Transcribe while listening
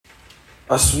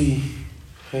As we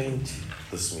end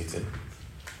this meeting,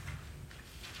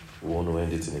 we want to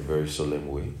end it in a very solemn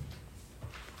way.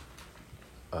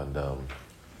 And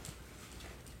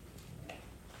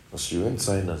as you end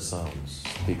silent sounds,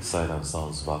 speak silent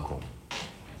sounds back home.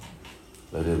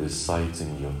 Let there be sight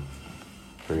in your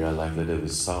prayer life. Let there be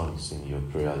sounds in your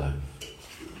prayer life.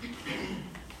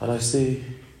 And I say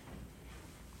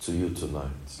to you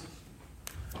tonight,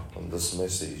 and this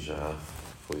message I have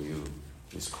for you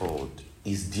is called,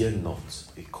 Is There Not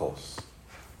a Cause?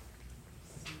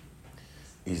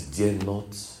 Is there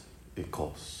not a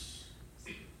cause?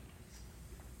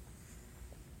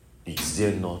 Is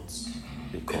there not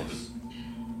a cause?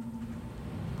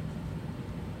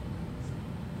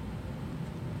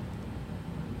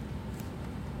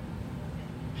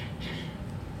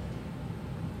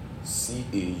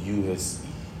 C-A-U-S-E.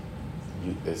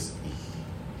 U-S-E.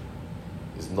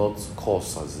 It's not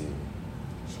cause as in,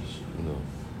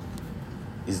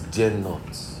 Is there not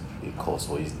a cause,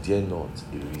 or is there not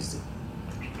a reason?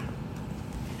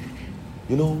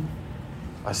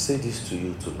 I say this to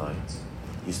you tonight.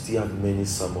 You still have many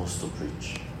sermons to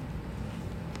preach.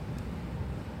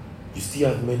 You still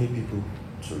have many people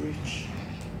to reach.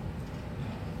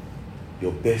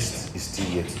 Your best is still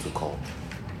yet to come.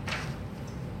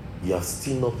 You have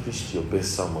still not preached your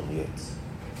best sermon yet.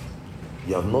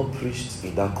 You have not preached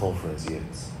in that conference yet.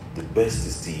 The best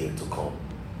is still yet to come.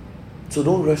 So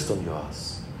don't rest on your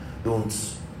ass. Don't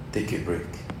take a break.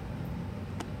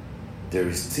 There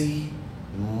is still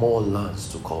more lands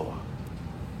to cover.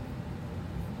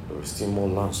 There is still more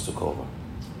lands to cover.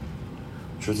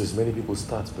 Truth is, many people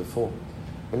start before.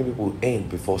 Many people end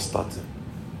before starting.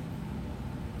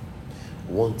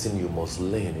 One thing you must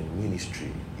learn in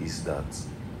ministry is that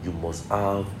you must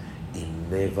have a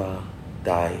never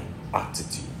die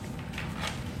attitude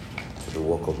to the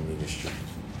work of ministry.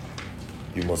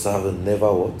 You must have a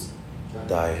never what?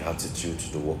 Die attitude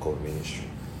to the work of ministry.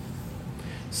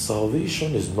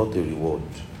 Salvation is not a reward,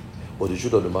 but the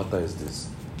truth of the matter is this: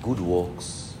 good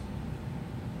works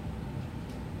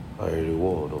are a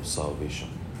reward of salvation.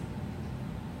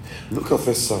 Look at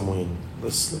 1 Samuel.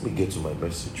 Let me get to my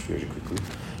message very quickly.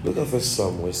 Look at 1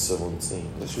 Samuel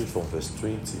 17. Let's read from verse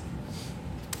 20.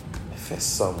 1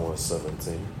 Samuel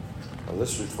 17. And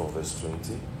let's read from verse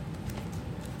 20.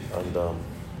 And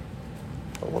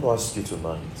I want to ask you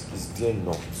tonight, is there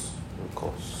not a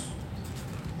cause?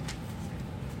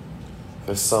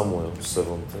 1 Samuel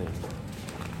 17.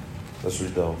 Let's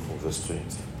read down from verse 20.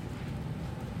 It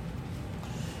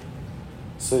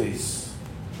says,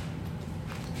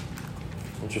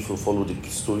 I want you to follow the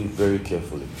story very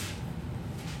carefully.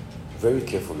 Very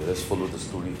carefully. Let's follow the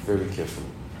story very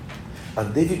carefully.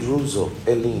 And David rose up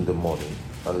early in the morning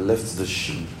and left the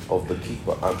sheep of the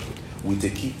keeper with the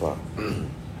keeper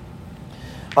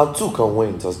and took and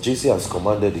went as Jesse has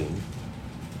commanded him,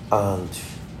 and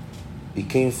he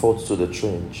came forth to the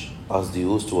trench as the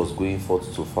host was going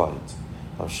forth to fight,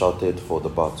 and shouted for the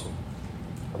battle.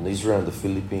 And Israel and the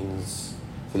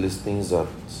Philistines had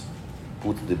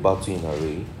put the battle in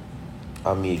array,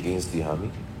 army against the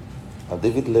army. And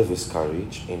David left his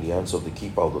carriage in the hands of the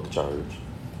keeper of the chariot,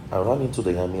 and ran into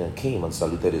the army and came and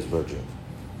saluted his brethren.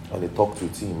 And he talked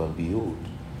with him, and behold,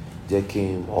 there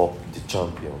came up the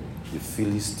champion, the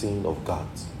Philistine of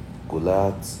Gath,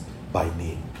 Goliath by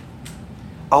name,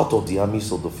 out of the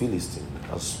armies of the Philistines,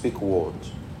 and spake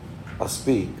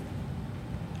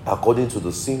according to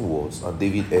the same words, and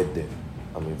David heard them.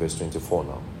 I'm in verse 24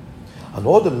 now. And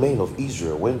all the men of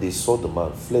Israel, when they saw the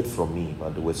man, fled from him,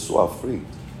 and they were so afraid.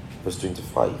 Verse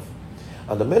 25.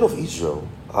 And the men of Israel,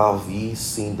 have ye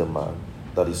seen the man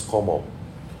that is come up?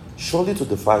 Surely to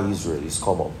defy Israel is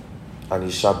come up. And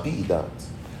it shall be that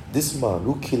this man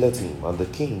who killeth him, and the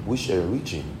king which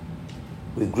enrich him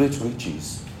with great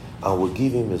riches, and will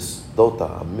give him his daughter,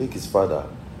 and make his father's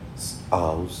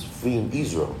house free in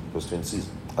Israel. Verse 26.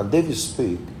 And David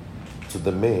spake to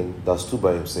the men that stood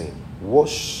by him, saying, What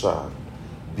shall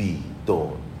be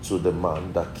done to the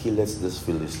man that killeth this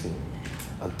Philistine,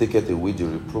 and taketh away the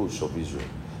reproach of Israel?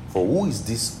 For who is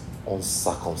this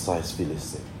uncircumcised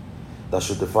Philistine that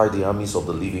should defy the armies of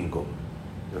the living God?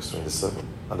 Verse 27.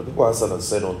 And the people answered and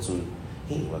said unto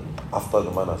him, and after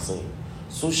the manner saying,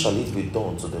 So shall it be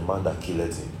done to the man that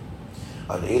killeth him.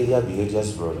 And Eliab,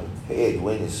 Ahijah's brother, heard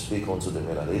when he spake unto the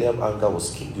men. And Eliab's anger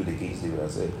was kindled against David,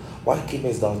 and said, Why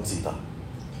camest thou thither?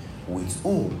 With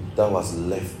whom thou hast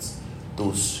left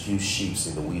those few sheep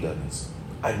in the wilderness?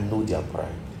 I know their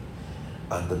pride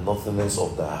and the nothingness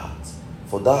of thy heart.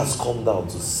 For thou hast come down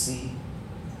to see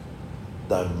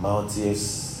thy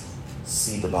mightiest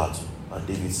see the battle. And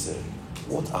David said,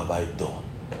 What have I done?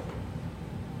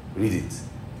 Read it.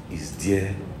 Is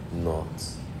there not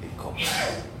a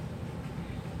cause?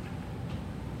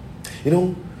 You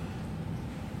know,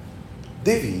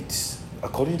 David,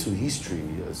 according to history,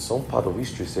 some part of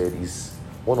history said is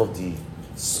one of the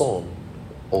son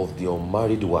of the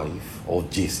unmarried wife of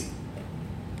Jesse.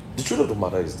 The truth of the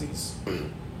matter is this.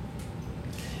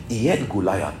 He heard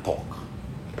Goliath talk.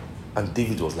 And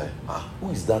David was like,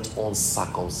 who is that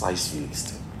uncircumcised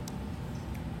Philistine?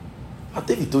 And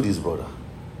David told his brother,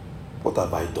 what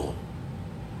have I done?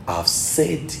 I've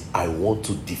said I want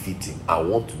to defeat him. I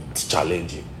want to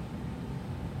challenge him.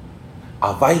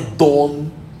 Have I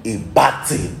done a bad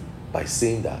thing by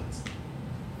saying that?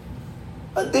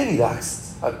 And David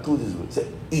asked, I told his brother, said,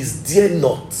 is there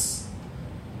not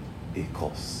a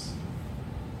cause?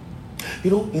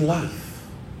 You know, in life,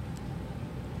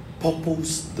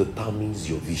 purpose determines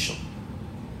your vision.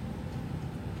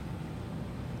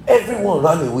 Everyone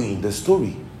ran away in the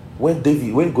story when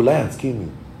Goliath came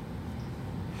in.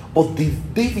 But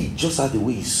David just had the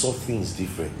way he saw things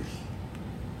differently.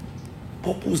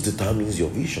 Purpose determines your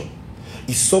vision.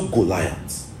 He saw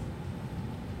Goliath.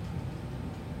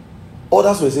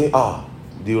 Others were saying,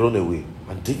 they run away.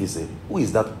 And David said, who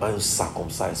is that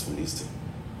uncircumcised Philistine?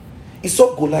 He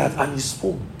saw Goliath and he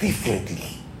spoke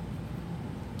differently.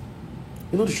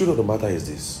 You know, the truth of the matter is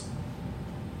this.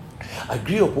 I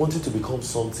grew up wanting to become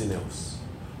something else.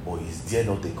 Or is there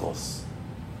not a cause?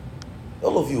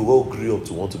 All of you all grew up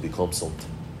to want to become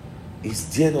something.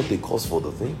 Is there not a cause for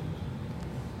the thing?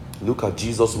 Look at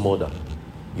Jesus' mother.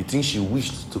 You think she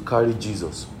wished to carry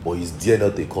Jesus, or is there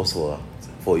not a cause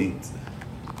for it?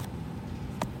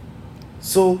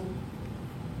 So,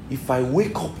 if I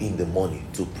wake up in the morning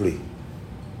to pray,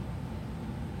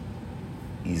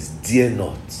 is there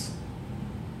not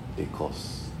a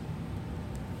cause?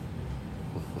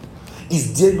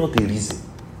 Is there not a reason?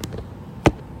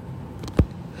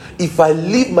 If I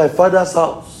leave my father's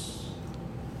house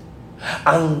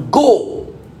and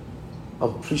go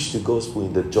and preach the gospel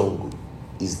in the jungle,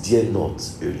 is there not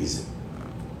a reason?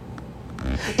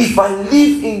 If I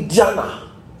live in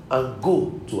Indiana and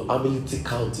go to Amity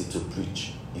County to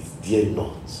preach, is there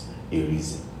not a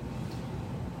reason?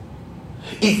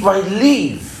 If I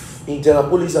live in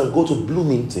Indianapolis and go to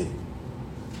Bloomington,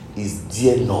 is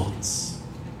there not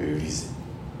a reason?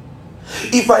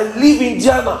 If I live in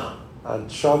Indiana and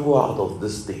travel out of the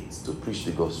state to preach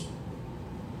the gospel,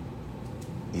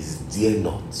 is there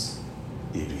not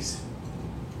a reason?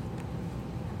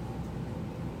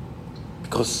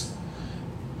 Because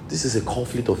this is a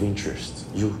conflict of interest.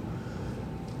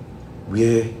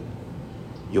 Where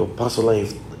your personal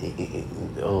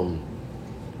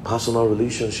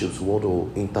relationships want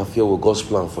to interfere with God's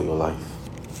plan for your life.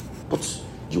 But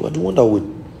you are the one that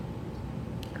would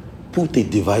put a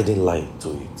dividing line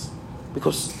to it.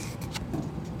 Because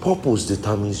purpose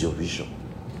determines your vision.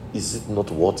 Is it not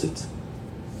worth it?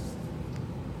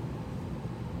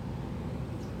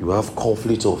 You have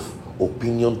conflict of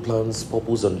opinion, plans,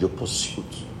 purpose, and your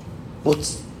pursuit.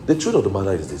 But the truth of the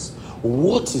matter is this.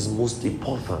 What is most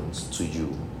important to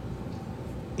you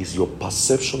is your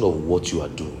perception of what you are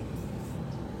doing.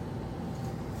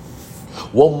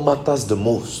 What matters the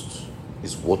most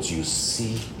is what you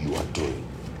see you are doing.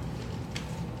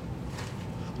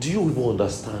 Do you even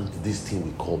understand this thing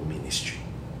we call ministry?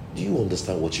 Do you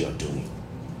understand what you are doing?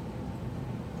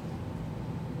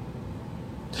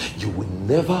 You will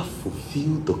never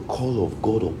fulfill the call of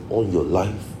God on your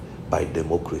life by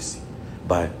democracy.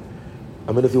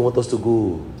 How many of you want us to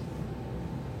go?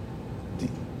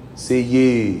 Say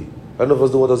yay. How many of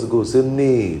us don't want us to go? Say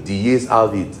nay. The yeas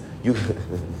have it.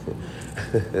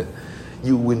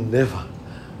 You will never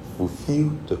fulfill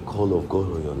the call of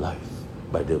God on your life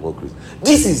by democracy.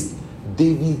 This is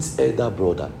David's elder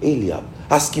brother, Eliab,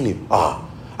 asking him,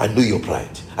 I know your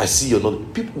pride. I see you're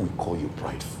not. People will call you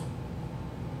prideful.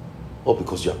 Or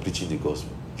because you are preaching the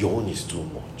gospel. Your own is too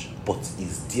much. But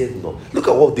is there not? Look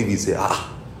at what David said.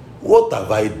 What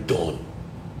have I done?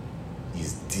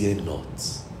 Is there not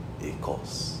a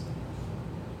cause?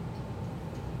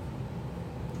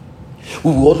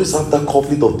 We will always have that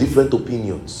conflict of different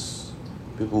opinions.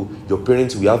 Your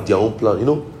parents will have their own plan. You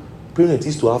know, parents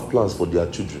used to have plans for their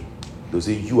children. They'll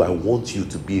say, I want you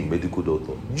to be a medical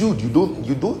doctor. You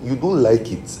don't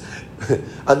like it.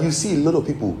 And you see a lot of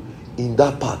people in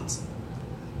that part.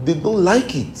 They don't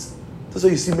like it. That's why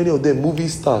you see many of them movie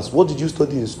stars. What did you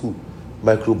study in school?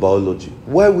 Microbiology.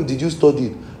 Why did you study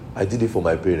it? I did it for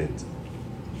my parents.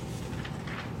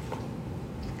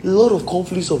 A lot of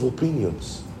conflicts of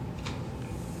opinions.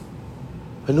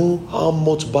 I know how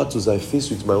much battles I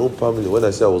faced with my own family when I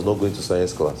said I was not going to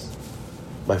science class.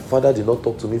 My father did not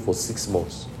talk to me for 6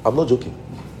 months. I'm not joking.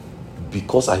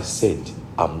 because I said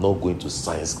I'm not going to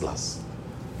science class.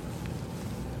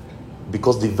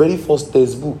 Because the very first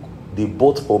textbook they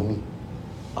bought for me,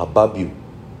 Ababio,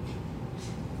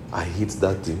 I hate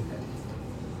that thing.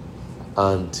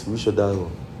 And which other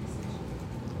one?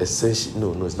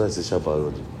 Essential? No, it's not essential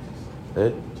biology.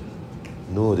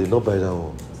 No, they not buy that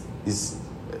one. It's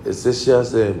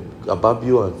essentials,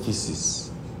 Ababio and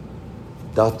physics.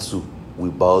 That too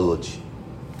with biology.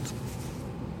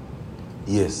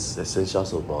 Yes,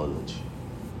 essentials of biology.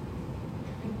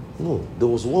 No, there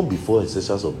was one before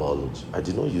essentials of biology. I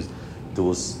did not use. There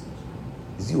was.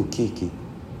 Is it okay?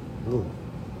 No.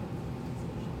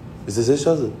 It's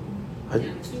essentials.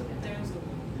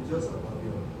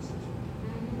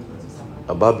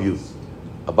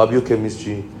 Ababio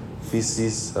chemistry,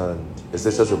 physics, and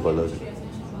essentials of biology.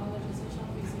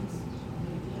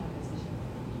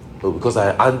 Oh, because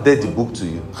I handed the book to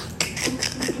you.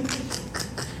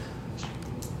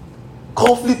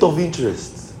 Conflict of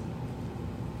interest.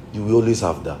 You will always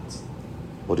have that.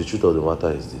 But the truth of the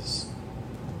matter is this.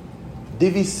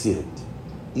 David said,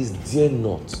 is there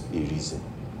not a reason?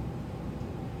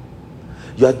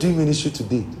 You are doing ministry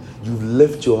today. You've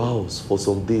left your house for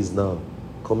some days now,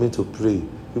 coming to pray.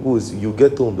 People will, you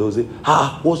get home, they will say,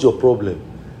 what's your problem?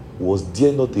 Was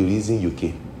there not a reason you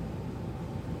came?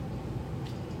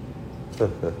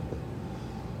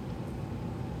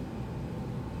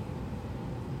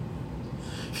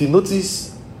 If you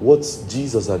notice what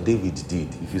Jesus and David did,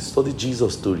 if you study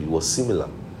Jesus' story, it was similar.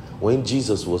 When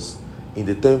Jesus was in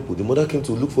the temple, the mother came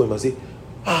to look for him and say,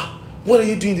 what are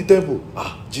you doing in the temple?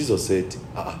 Jesus said,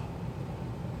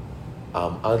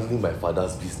 I'm handling my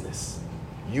father's business.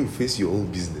 You face your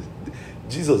own business.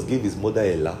 Jesus gave his mother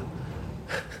a lie.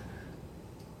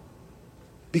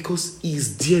 Because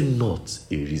is there not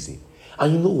a reason?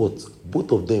 And you know what?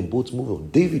 Both of them moved on.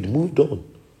 David moved on.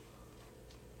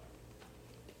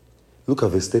 Look at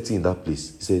verse 30 in that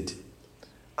place. He said,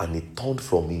 and he turned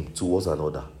from him towards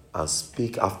another and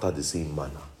spake after the same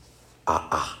manner.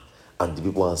 And the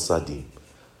people answered him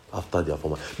after their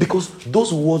former. Because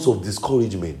those words of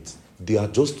discouragement, they are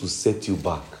just to set you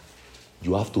back.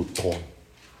 You have to turn. You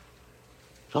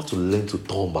have to learn to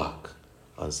turn back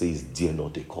and say, is there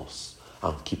not a cause?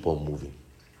 And keep on moving.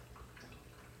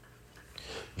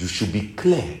 You should be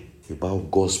clear about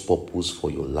God's purpose for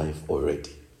your life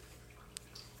already.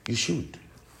 You should.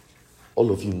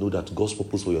 All of you know that God's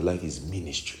purpose for your life is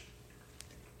ministry.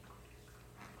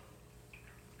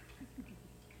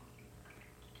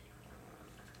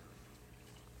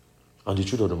 And the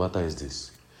truth of the matter is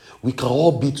this. We can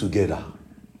all be together.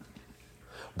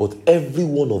 But every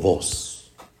one of us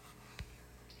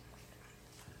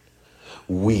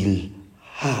will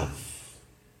have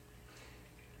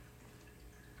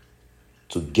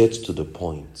to get to the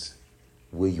point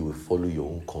where you will follow your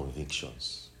own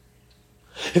convictions.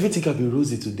 Everything can be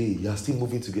rosy today. You are still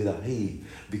moving together. Hey,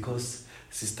 because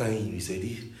Sister you said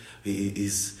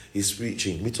he's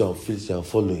preaching. Me too, I'm preaching, I'm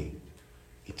following.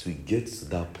 It will get to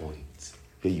that point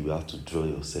where you have to draw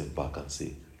yourself back and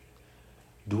say,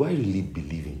 do I really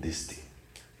believe in this thing?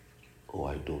 Or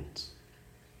I don't?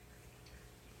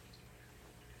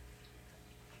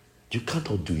 You can't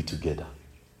all do it together.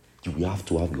 You will have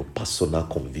to have your personal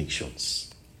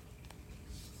convictions.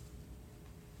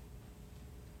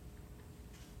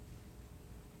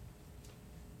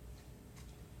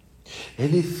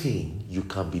 Anything you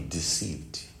can be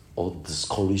deceived or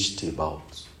discouraged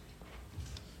about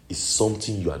is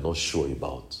something you are not sure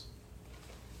about.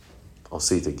 I'll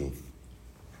say it again.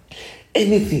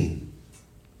 Anything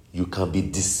you can be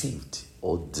deceived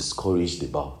or discouraged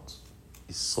about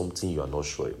is something you are not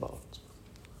sure about.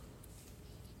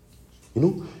 You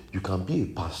know, you can be a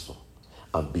pastor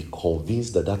and be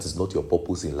convinced that that is not your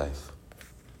purpose in life.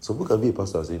 Some people can be a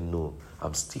pastor and say, no,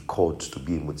 I'm still called to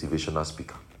be a motivational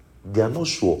speaker. They are not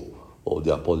sure or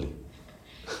they are poorly.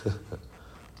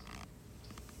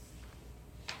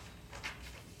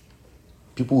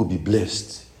 People will be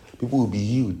blessed. People will be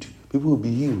healed. People will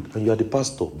be healed. And you are the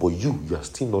pastor. But you are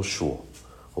still not sure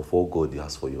of what God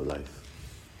has for your life.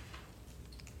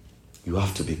 You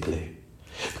have to be clear.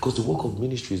 Because the work of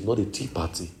ministry is not a tea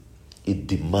party. It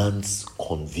demands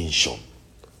conviction.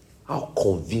 How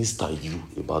convinced are you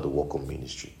about the work of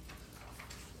ministry?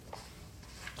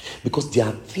 Because there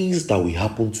are things that will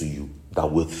happen to you that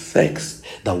will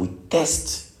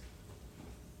test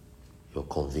your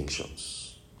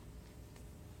convictions.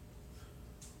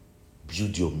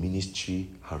 Build your ministry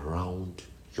around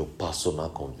your personal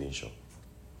conviction.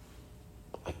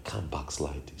 I can't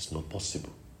backslide. It's not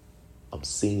possible. I'm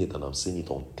saying it and I'm saying it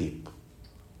on tape.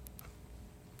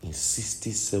 in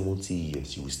 60, 70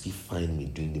 years, you will still find me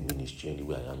doing the ministry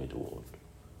anywhere I am in the world.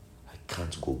 I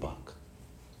can't go back.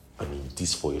 I'm in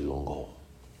this for a long haul.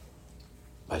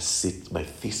 My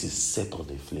face is set on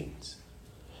the flames.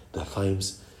 There are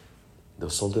times, there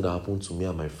was something that happened to me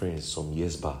and my friends some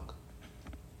years back.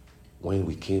 When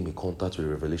we came in contact with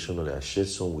Revelation, I shared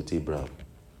some with Abraham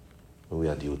when we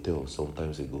were at the hotel some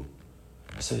times ago.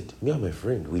 I said, me and my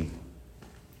friend,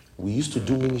 we used to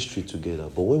do ministry together,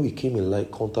 but when we came in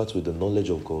contact with the knowledge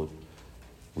of God,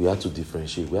 we had to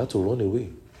differentiate. We had to run away.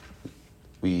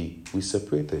 We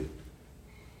separated.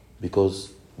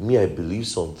 Because me, I believe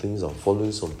some things, I'm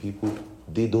following some people,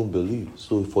 they don't believe.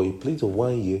 So for a plate of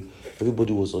 1 year,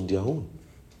 everybody was on their own.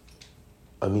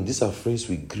 I mean, these are friends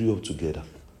we grew up together.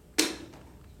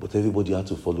 But everybody had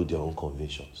to follow their own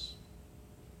convictions.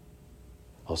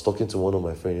 I was talking to one of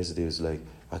my friends yesterday. He was like,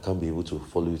 I can't be able to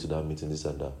follow you to that meeting, this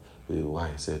and that. Why?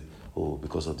 I said, oh,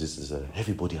 because of this.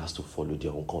 Everybody has to follow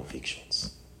their own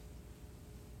convictions.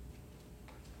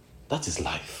 That is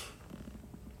life.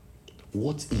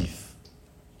 What if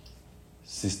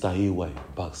Sister AY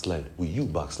backslide? Will you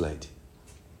backslide?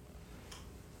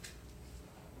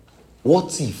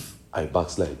 What if I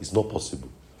backslide? It's not possible.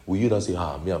 Will you not say,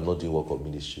 me, I'm not doing work of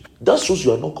ministry? That shows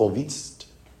you are not convinced.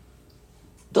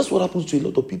 That's what happens to a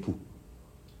lot of people.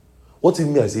 What if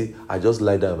me, I say, I just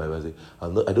lie down in my bed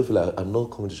and say, I don't feel like I'm not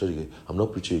coming to church again. I'm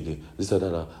not preaching again. This and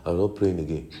that. I'm not praying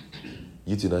again.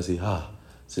 You two now say,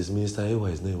 says Minister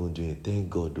AY is not even doing it. Thank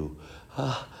God though.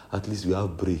 At least we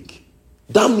have break.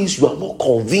 That means you are not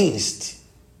convinced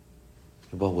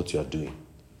about what you are doing.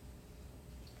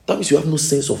 That means you have no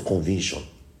sense of conviction.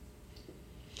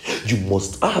 You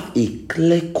must have a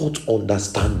clear-cut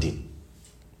understanding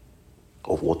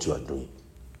of what you are doing.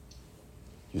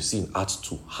 You see in Acts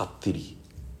 2, Acts 3.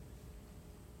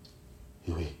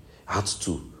 Acts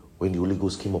 2, when the Holy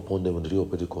Ghost came upon them on the day of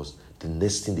Pentecost, the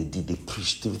next thing they did, they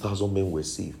preached, 3,000 men were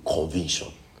saved.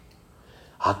 Conviction.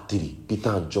 Acts 3, Peter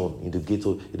and John in the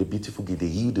beautiful gate, they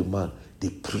healed the man, they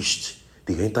preached.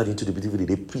 They entered into the beautiful gate,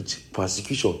 they preached.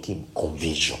 Persecution came,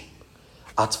 conviction.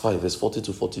 Acts 5, verse 40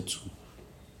 to 42.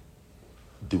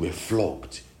 They were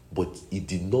flogged, but it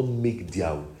did not make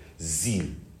their zeal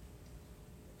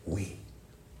wane.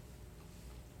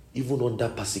 Even under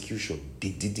persecution, they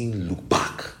didn't look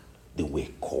back. They were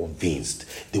convinced.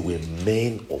 They were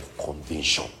men of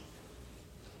conviction.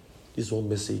 This one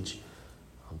message,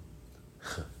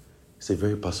 it's a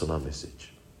very personal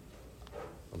message.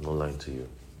 I'm not lying to you.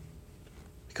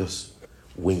 Because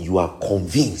when you are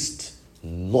convinced,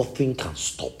 nothing can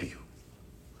stop you.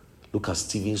 Look at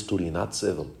Stephen's story in Acts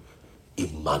 7. A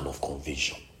man of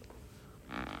conviction.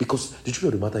 Because the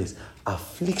truth of the matter is,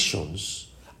 afflictions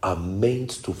are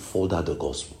meant to further the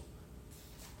gospel.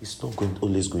 It's not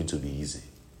always going to be easy.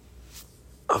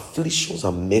 Afflictions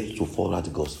are meant to further the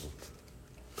gospel.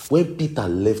 When Peter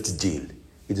left jail,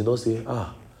 he did not say,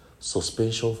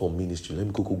 suspension from ministry, let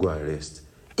me go and rest.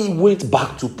 He went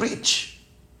back to preach.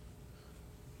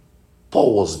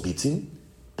 Paul was beaten.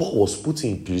 Paul was put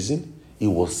in prison. He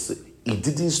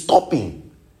didn't stop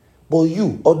him. But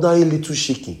you, ordinary little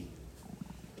shaky.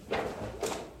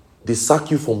 They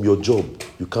sack you from your job.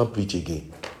 You can't preach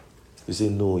again. You say,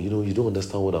 no, you don't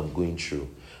understand what I'm going through.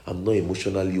 I'm not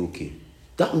emotionally okay.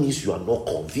 That means you are not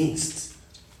convinced.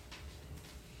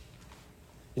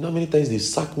 You know how many times they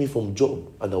sack me from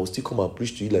job and I will still come and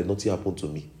preach to you like nothing happened to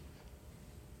me?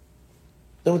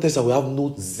 How many times I will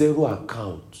have zero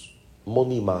account,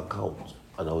 money in my account,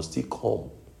 and I will still come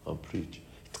and preach?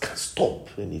 It can't stop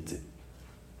anything.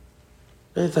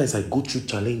 Many times I go through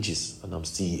challenges and I'm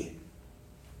still here.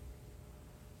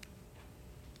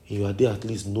 You are there at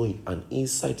least knowing an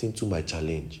insight into my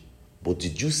challenge. But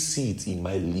did you see it in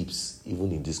my lips,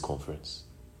 even in this conference?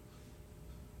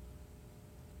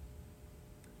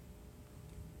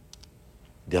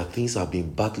 There are things I've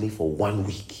been battling for 1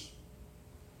 week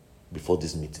before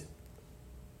this meeting.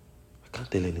 I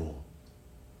can't tell anyone.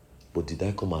 But did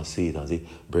I come and say it and say,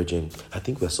 Brethren, I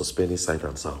think we're suspending sight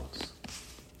and sounds?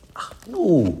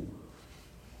 No.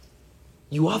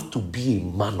 You have to be a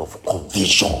man of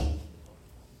conviction.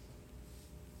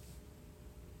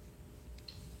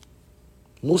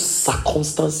 No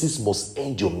circumstances must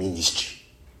end your ministry.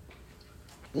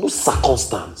 No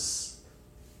circumstance.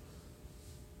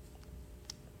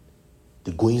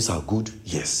 The goings are good,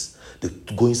 yes. The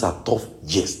goings are tough,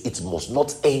 yes. It must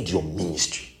not end your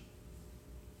ministry.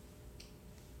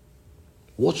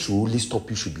 What should really stop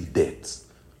you should be death,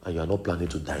 and you are not planning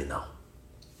to die now.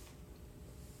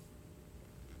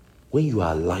 When you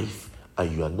are alive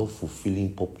and you are not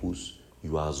fulfilling purpose,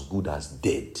 you are as good as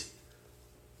dead.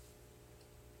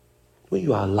 When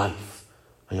you are alive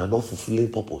and you're not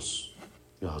fulfilling purpose,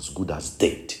 you're as good as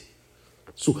dead.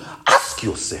 So ask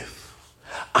yourself,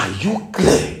 are you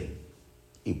clear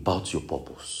about your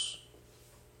purpose?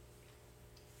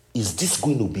 Is this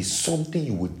going to be something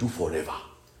you will do forever?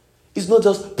 It's not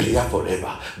just prayer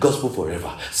forever, gospel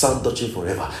forever, sound touching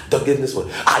forever, doggedness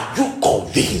forever. Are you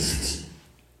convinced?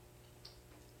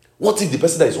 What if the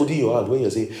person that is holding your hand when you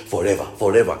say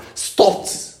forever,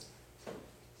 stopped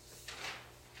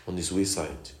on his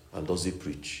wayside and doesn't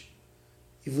preach?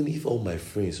 Even if all my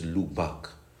friends look back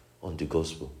on the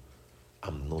gospel,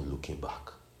 I'm not looking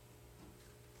back.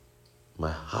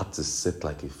 My heart is set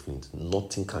like a flint.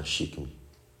 Nothing can shake me.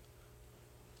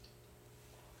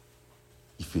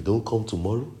 If you don't come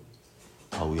tomorrow,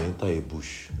 I will enter a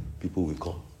bush. People will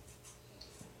come.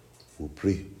 We'll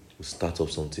pray. We'll start up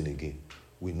something again.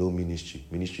 We know ministry.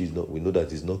 Ministry is not, we know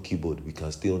that it's not keyboard. We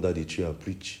can stay under the tree and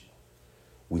preach.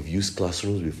 We've used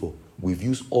classrooms before. We've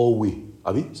used all way.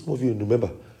 I mean, some of you remember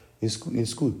in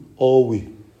school, all way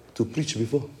to preach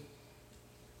before.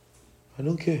 I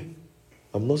don't care.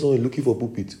 I'm not someone looking for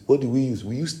pulpit. What do we use?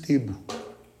 We use table.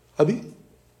 Abi?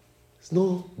 It's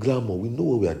no glamour. We know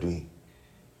what we are doing.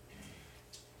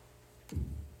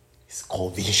 It's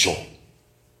conviction.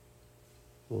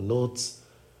 We're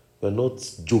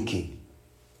not joking.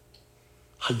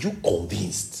 Are you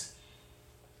convinced?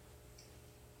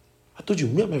 I told you,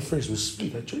 me and my friends will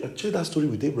split. I shared that story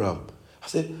with Abraham. I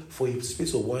said, for a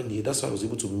space of 1 year, that's why I was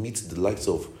able to meet the likes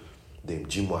of them,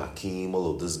 Jim Hakim,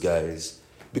 all of those guys.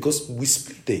 Because we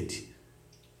splitted.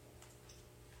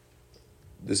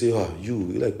 They say, you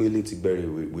like Bailey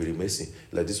Tigberry, we're messing.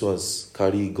 Like this one's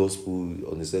carry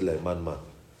gospel on his head like man.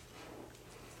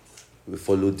 We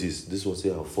follow this. This one say,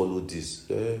 I'll follow this.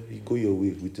 You go your way.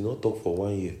 We did not talk for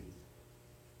 1 year.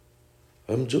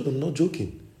 I'm not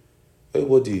joking.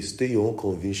 Everybody, stay your own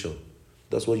conviction.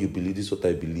 That's what you believe. This is what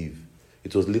I believe.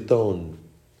 It was later on,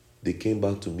 they came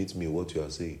back to meet me, what you are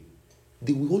saying.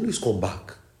 They will always come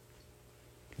back.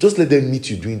 Just let them meet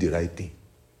you doing the right thing.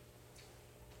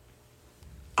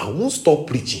 I won't stop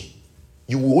preaching.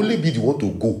 You will only be the one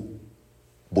to go.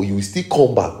 But you will still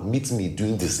come back, meet me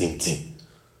doing the same thing.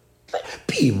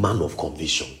 Be a man of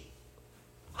conviction.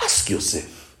 Ask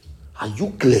yourself, are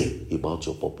you clear about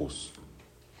your purpose?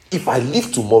 If I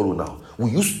leave tomorrow now, will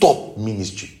you stop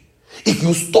ministry? If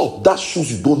you stop, that shows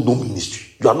you don't know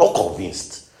ministry. You are not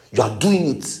convinced. You are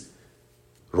doing it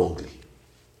wrongly.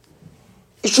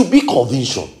 It should be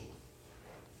conviction.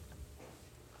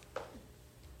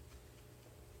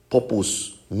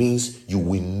 Purpose means you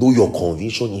will know your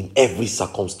conviction in every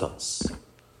circumstance.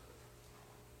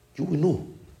 You will know.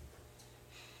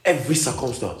 Every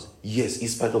circumstance. Yes, in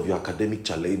spite of your academic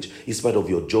challenge, in spite of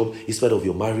your job, in spite of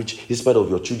your marriage, in spite of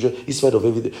your children, in spite of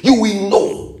everything, you will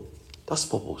know. That's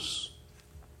purpose.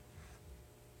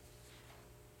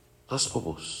 That's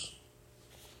purpose.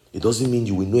 It doesn't mean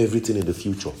you will know everything in the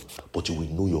future, but you will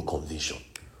know your conviction.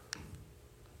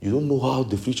 You don't know how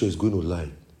the future is going to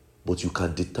lie, but you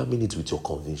can determine it with your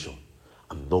conviction.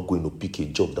 I'm not going to pick a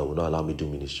job that will not allow me to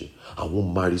do ministry. I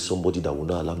won't marry somebody that will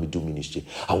not allow me to do ministry.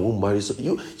 I won't marry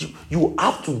you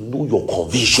have to know your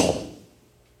conviction.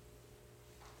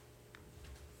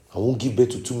 I won't give birth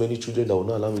to too many children that will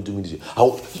not allow me to do ministry.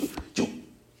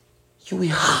 You will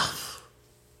have.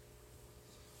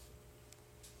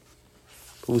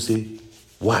 People say,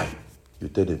 why? You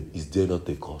tell them, is there not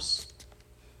a cause?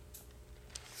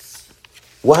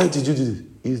 Why did you do this?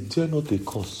 Is there not a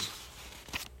cause?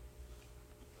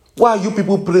 Why are you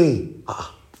people praying?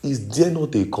 Is there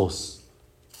not a cause?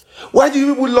 Why do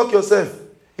you people lock yourself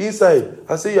inside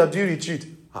and say you are doing retreat?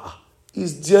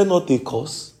 Is there not a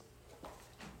cause?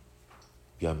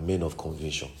 We are men of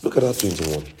conviction. Look at Act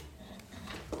 21.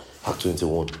 Act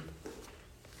 21.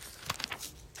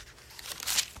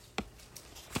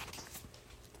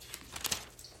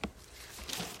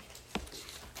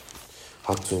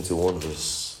 Act 21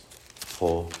 verse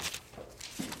 4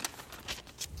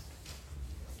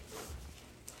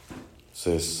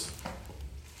 says,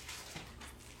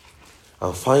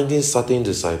 and finding certain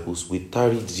disciples, we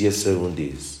tarried there 7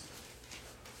 days,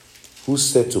 who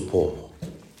said to Paul,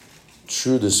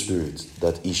 through the Spirit,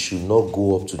 that he should not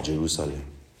go up to Jerusalem.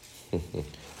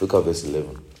 Look at verse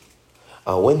 11.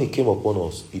 And when he came upon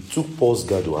us, he took Paul's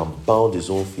girdle and bound his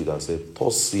own feet and said,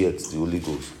 thus saith the Holy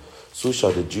Ghost, so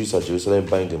shall the Jews at Jerusalem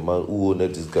bind a man who owned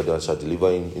this girdle and shall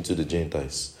deliver him into the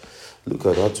Gentiles. Look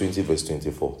at that 20 verse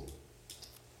 24.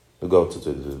 Look up to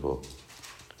 24.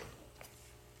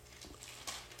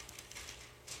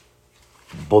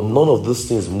 But none of these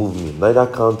things move me, neither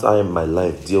count I my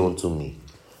life dear unto me,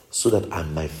 so that I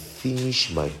might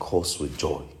finish my course with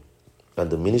joy And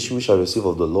the ministry we shall receive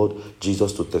of the Lord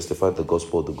Jesus to testify the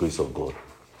gospel of the grace of God.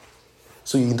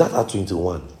 So in that Act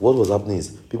 21, what was happening is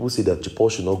people say that Paul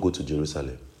should not go to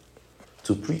Jerusalem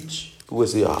to preach. People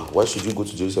say, why should you go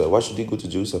to Jerusalem? Why should he go to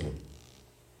Jerusalem?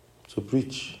 To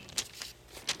preach.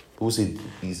 People say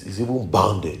he's even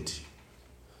bounded.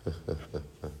 But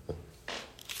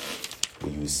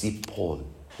you see Paul,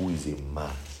 who is a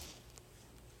man,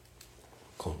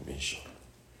 convention.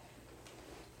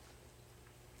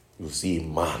 You see a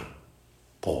man,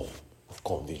 Paul, of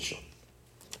conviction.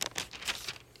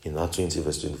 In Acts 20,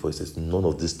 verse 24, it says, none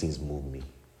of these things move me.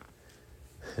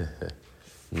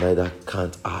 Neither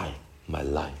can't I, my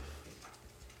life,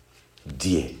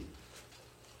 dear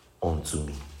unto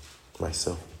me,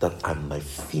 myself, that I might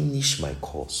finish my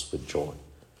course with joy.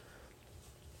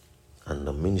 And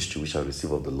the ministry which I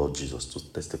receive of the Lord Jesus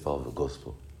to testify of the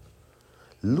gospel.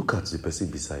 Look at the person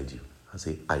beside you and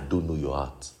say, I don't know your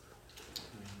heart.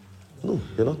 No,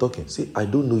 you're not talking. Say, I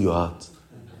don't know your heart.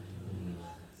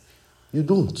 You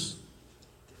don't.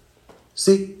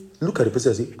 Say, look at the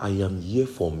person and say, I am here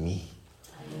for me.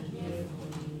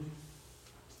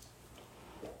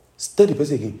 Tell the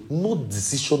person again, no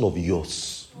decision of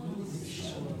yours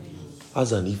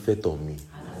has an effect on me.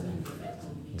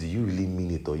 Do you really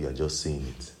mean it or you are just saying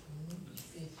it?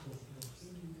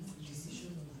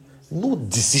 No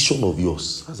decision of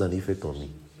yours has an effect on me.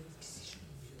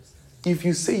 If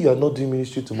you say you are not doing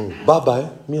ministry tomorrow, bye-bye,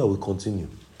 me, I will continue.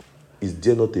 Is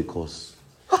there not a cause?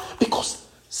 Because,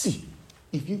 see,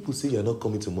 if people say you are not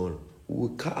coming tomorrow,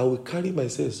 I will carry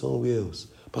myself somewhere else.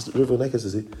 Pastor Reverend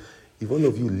Nikes say, if all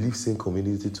of you leave same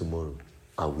community tomorrow,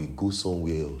 I will go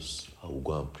somewhere else. I will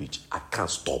go and preach. I can't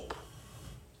stop.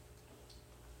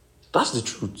 That's the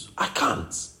truth. I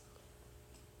can't.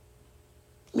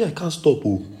 Me, I can't stop.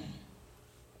 Oh.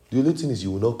 The only thing is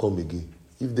you will not come again.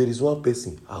 If there is one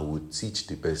person, I will teach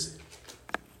the person.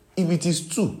 If it is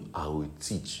two, I will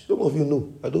teach. Some of you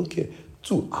know, I don't care.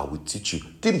 2, I will teach you.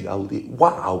 3,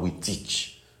 1, I will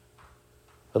teach.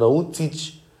 And I won't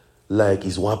teach like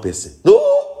it's one person. No!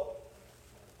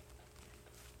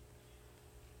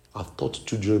 I've taught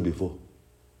children before.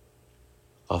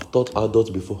 I've taught adults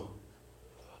before.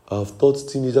 I've taught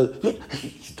teenagers.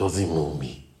 He doesn't know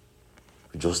me.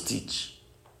 We just teach.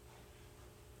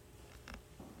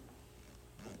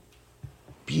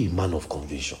 Be a man of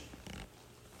conviction.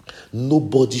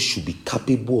 Nobody should be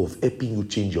capable of helping you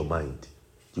change your mind.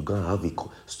 You're going to have a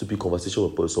stupid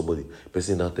conversation with somebody.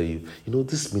 Person now tell you,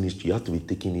 this ministry, you have to be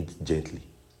taking it gently.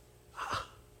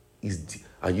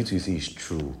 And you two say, it's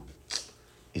true.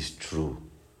 It's true.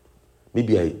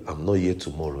 Maybe I'm not here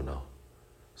tomorrow now.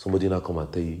 Somebody now come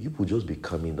and tell you, you will just be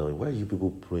calming down. Why are you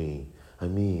people praying? I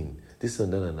mean, this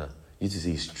and that and that. You two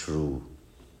say, it's true.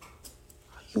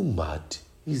 Are you mad?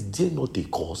 Is there not a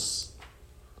cause?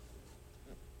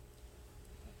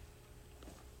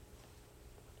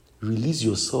 Release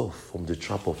yourself from the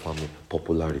trap of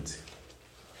popularity.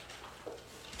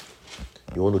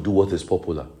 You want to do what is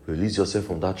popular? Release yourself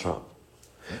from that trap.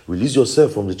 Release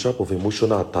yourself from the trap of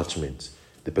emotional attachment.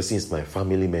 The person is my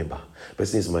family member. The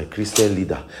person is my Christian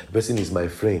leader. The person is my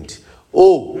friend.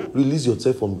 Oh, release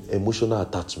yourself from emotional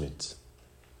attachment.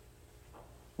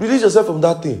 Release yourself from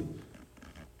that thing.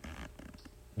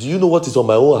 Do you know what is on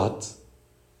my own heart?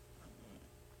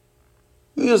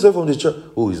 Release yourself from the church.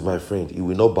 Oh, he's my friend. He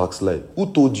will not backslide.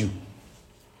 Who told you?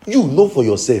 You know for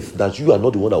yourself that you are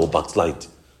not the one that will backslide.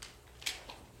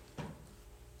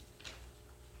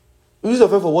 Release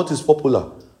yourself for what is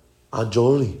popular. And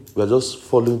journey. We are just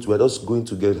following. We are just going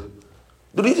together.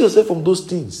 Release yourself from those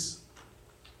things.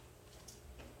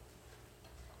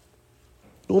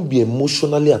 Don't be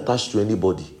emotionally attached to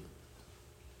anybody.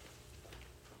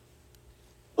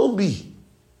 Don't be.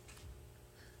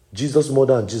 Jesus'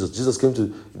 mother and Jesus. Jesus came to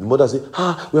the mother and said,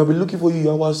 we have been looking for you. You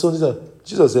are our son.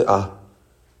 Jesus said,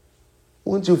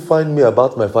 won't you find me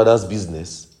about my father's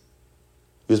business?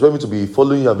 You expect me to be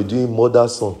following you and be doing mother,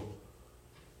 son.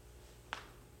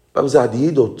 Bible said at the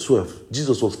age of 12,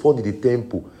 Jesus was found in the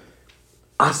temple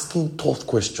asking tough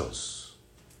questions.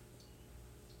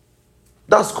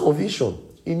 That's conviction.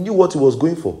 He knew what he was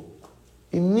going for.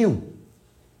 He knew.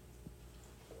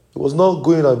 He was not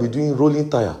going and be doing rolling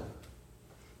tire.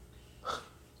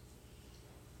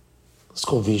 That's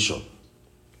conviction.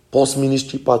 Paul's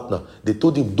ministry partner, they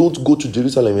told him, don't go to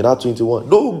Jerusalem in Acts 21.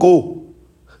 Don't go.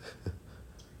 He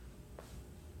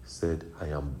said, I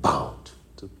am bound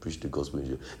to preach the gospel in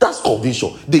Jerusalem. That's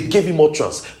conviction. They gave him more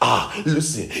chance.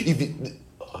 Listen. He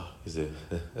said,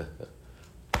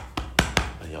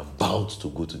 I am bound to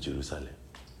go to Jerusalem.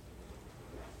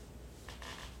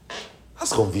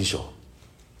 That's conviction.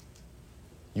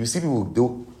 You see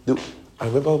people, I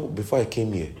remember before I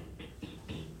came here,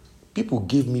 people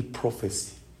gave me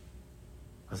prophecy.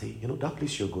 I say, that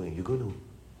place you're going to,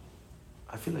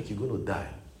 I feel like you're going to die.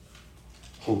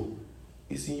 Oh,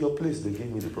 it's in your place they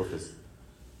gave me the prophecy.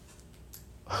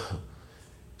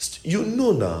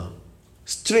 Now,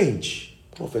 strange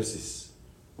prophecies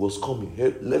was coming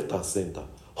left and center.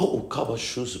 Oh, Kaba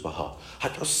shows Baha. I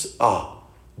just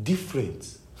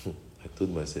different. I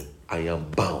told myself, I am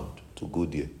bound to go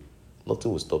there.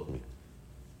 Nothing will stop me.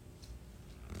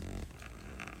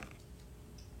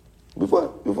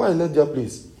 Before I left that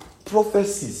place,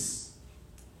 prophecies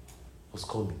was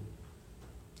coming.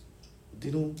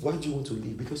 Why do you want to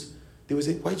leave? Because they will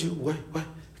say, why?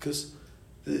 Because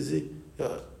they say,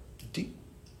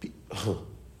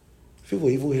 Favor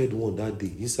even had one that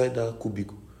day inside that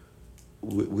cubicle.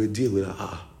 We're there with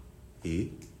I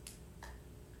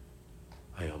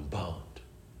am bound.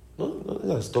 Nothing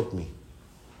can stop me.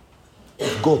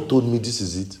 If God told me this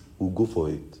is it, we'll go for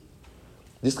it.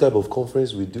 This type of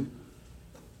conference we do,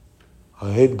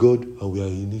 I heard God and we are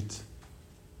in it.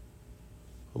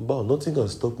 I'm bound. Nothing can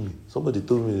stop me. Somebody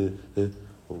told me,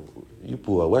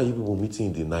 why are you people meeting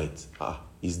in the night?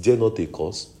 Is there not a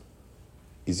cause?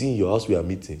 Is it in your house we are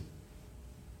meeting?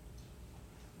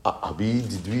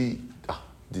 Did we?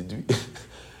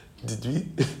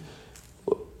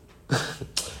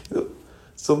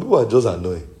 Some people are just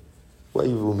annoying. Why are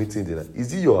you people meeting in the night?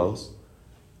 Is it your house?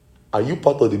 Are you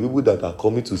part of the people that are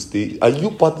coming to stay? Are you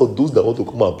part of those that want to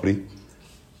come and pray?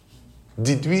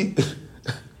 Did we?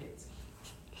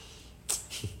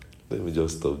 Let me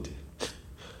just stop there.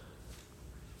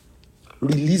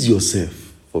 Release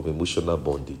yourself from emotional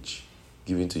bondage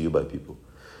given to you by people.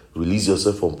 Release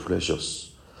yourself from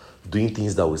pressures, doing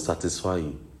things that will satisfy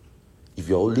you. If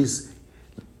you're always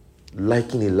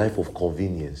liking a life of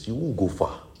convenience, you won't go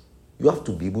far. You have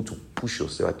to be able to push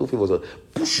yourself. I told people,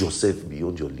 push yourself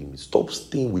beyond your limits. Stop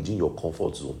staying within your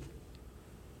comfort zone.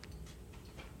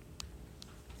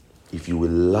 If you will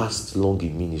last long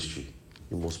in ministry,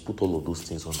 you must put all of those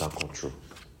things under control.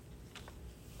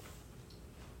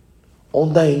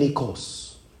 Under any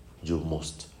cause, you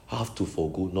must have to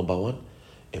forego, number 1,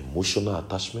 emotional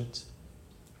attachment.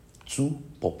 2,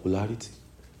 popularity,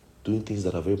 doing things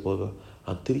that are very popular.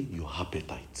 And 3, your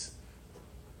appetite.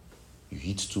 You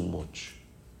eat too much.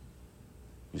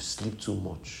 You sleep too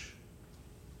much.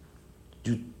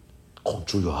 You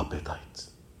control your appetite.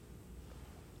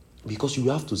 Because you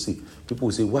have to say, people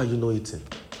will say, why are you not eating?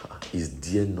 Is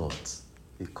there not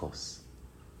a cause?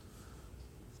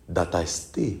 That I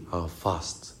stay and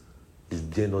fast, is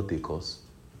there not a cause?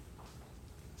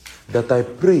 That I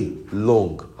pray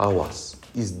long hours,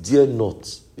 is there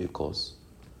not a cause?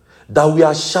 That we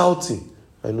are shouting.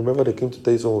 I remember they came to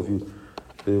tell some of you,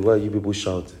 why are you people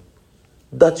shouting?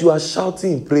 That you are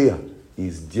shouting in prayer,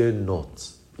 is there not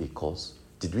a cause?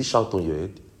 Did we shout on your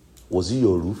head? Was it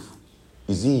your roof?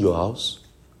 Is it in your house?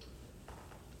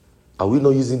 Are we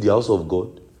not using the house of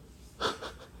God?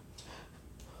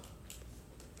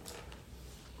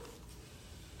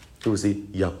 People say,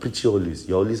 you're preaching always.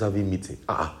 You're always having meeting.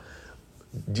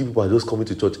 You people are just coming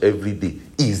to church every day.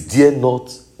 Is there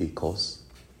not a cause?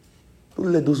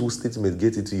 Don't let those statements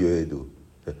get into your head, though.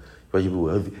 Why you people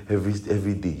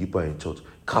every day you people are in church.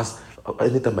 Cars,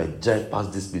 anytime I drive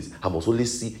past this place, I must only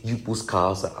see you people's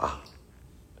cars.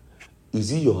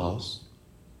 Is it your house?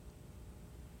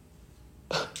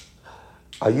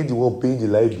 Are you the one paying the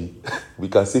light bill? We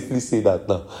can safely say that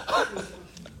now.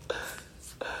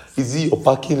 Is it your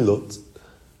parking lot?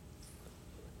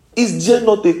 Is there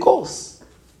not a cause?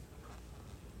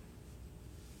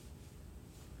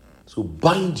 So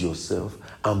bind yourself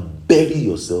and bury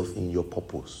yourself in your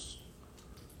purpose.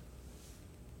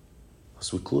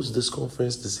 As we close this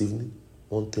conference this evening,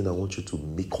 one thing I want you to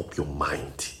make up your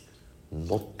mind.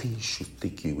 Nothing should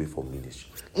take you away from ministry.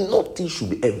 Nothing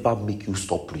should ever make you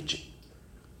stop preaching.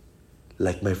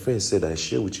 Like my friend said, I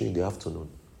shared with you in the afternoon,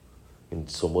 in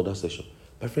some other session.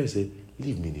 My friend said,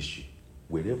 leave ministry.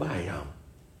 Wherever I am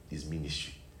is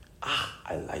ministry.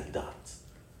 I like that.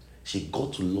 She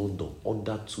got to London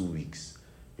under 2 weeks.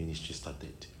 Ministry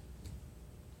started.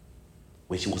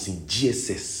 When she was in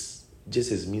GSS.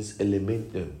 GSS means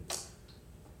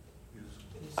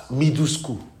middle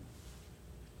school.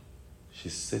 She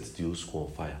set the whole school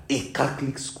on fire. A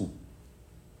Catholic school.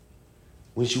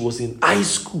 When she was in high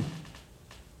school,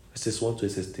 SS1 to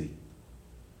SS3,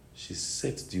 she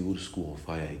set the whole school on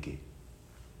fire again.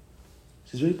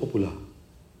 She's very popular.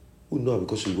 Who know her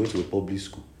because she went to a public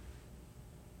school.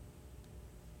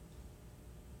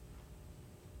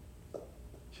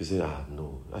 She said,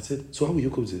 no. I said, so how will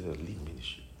you come to leave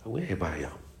ministry? Wherever I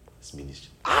am, it's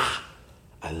ministry.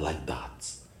 I like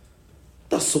that.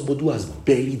 That's somebody who has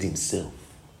buried himself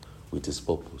with his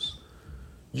purpose.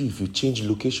 You, if you change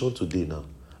location today now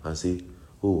and say,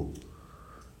 oh,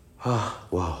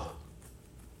 wow,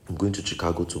 I'm going to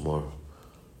Chicago tomorrow.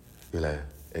 You're like,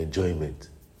 enjoyment.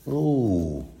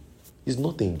 No, it's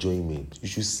not enjoyment. You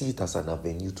should see it as an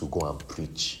avenue to go and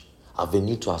preach.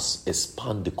 Avenue to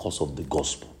expand the cause of the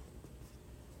gospel.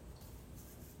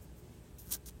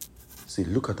 See,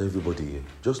 look at everybody here.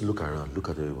 Just look around. Look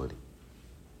at everybody.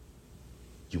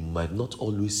 You might not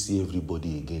always see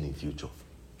everybody again in future.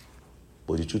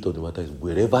 But the truth of the matter is,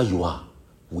 wherever you are,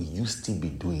 will you still be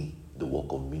doing the work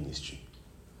of ministry?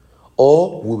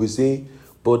 Or we will say,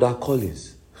 Brother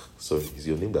Collins, sorry, it's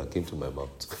your name that came to my mouth.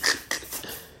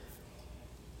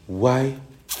 Why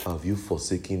have you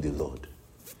forsaken the Lord?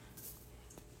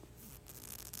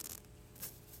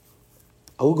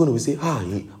 Are we going to be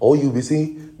saying, or you'll be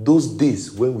saying, those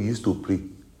days when we used to pray,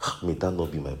 may that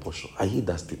not be my portion. I hate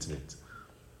that statement.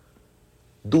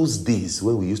 Those days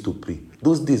when we used to pray,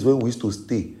 those days when we used to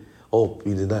stay up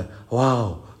in the night,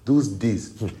 wow, those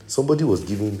days. Somebody was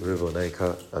giving Reverend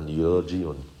Aika an eulogy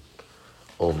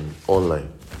on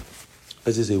online.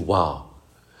 Let's just say, wow,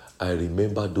 I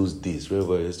remember those days.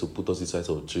 Reverend used to put us inside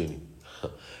some training.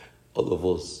 All of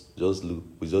us just look,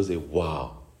 we just say,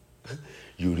 wow,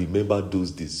 you remember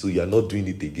those days, so you are not doing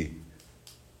it again.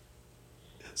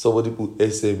 Somebody put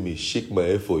SMA, shake my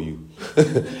head for you.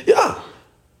 Yeah.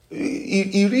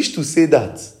 He reached to say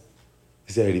that.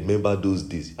 He said, I remember those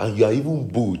days. And you are even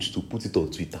bold to put it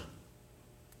on Twitter.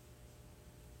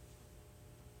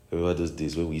 Remember those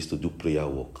days when we used to do prayer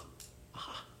work?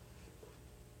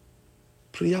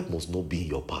 Prayer must not be in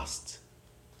your past.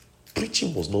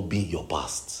 Preaching must not be in your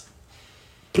past.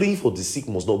 Praying for the sick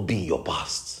must not be in your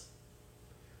past.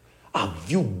 Have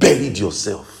you buried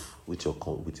yourself with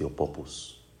your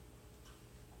purpose?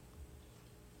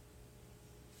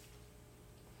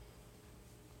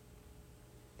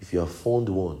 If you have found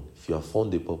one, if you have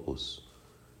found a purpose,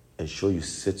 ensure you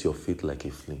set your faith like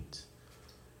a flint.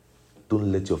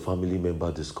 Don't let your family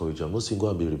member discourage you. I'm not saying go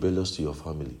and be rebellious to your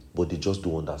family, but they just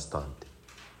don't understand.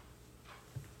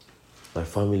 My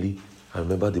family, I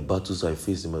remember the battles I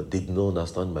faced, they did not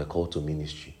understand my call to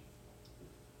ministry.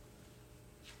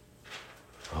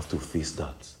 I have to face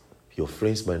that. Your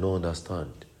friends might not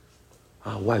understand.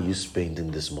 Why are you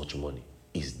spending this much money?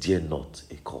 Is there not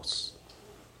a cause?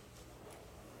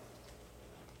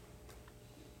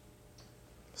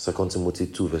 2 Timothy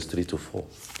 2, verse 3 to 4.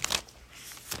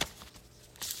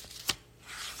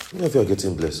 I don't know if you are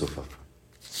getting blessed so far.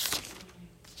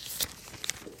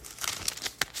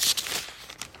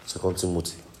 2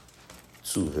 Timothy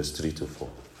 2, verse 3 to 4.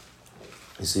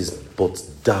 It says, but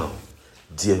thou,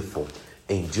 therefore,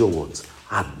 endure what?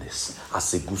 Hardness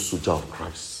as a good soldier of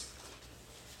Christ.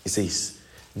 It says,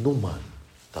 no man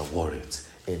that warreth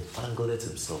entangleth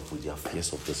himself with the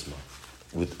affairs of this man,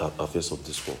 with the affairs of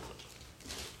this world,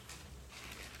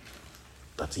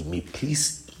 that he may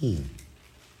please him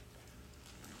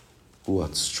who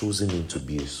hath chosen him to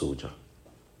be a soldier.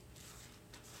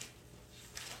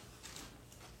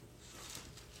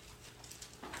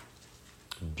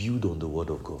 Build on the word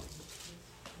of God.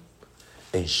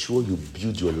 Ensure you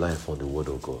build your life on the word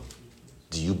of God.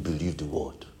 Do you believe the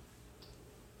word?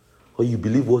 Or you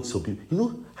believe what some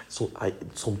people...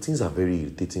 some things are very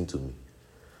irritating to me.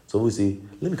 Some will say,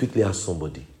 let me quickly ask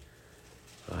somebody.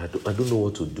 I don't know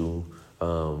what to do.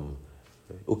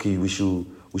 Okay, we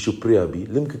should pray, Abi.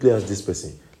 Let me quickly ask this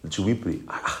person. Should we pray?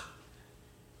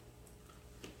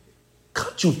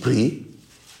 Can't you pray?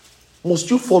 Must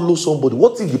you follow somebody?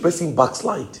 What if the person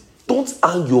backslide? Don't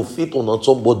hang your faith on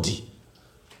somebody.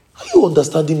 Are you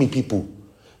understanding me, people?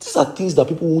 These are things that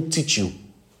people will teach you.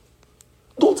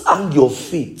 Don't hang your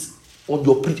faith on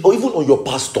your preacher or even on your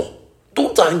pastor.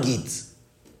 Don't hang it.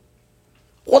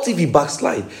 What if he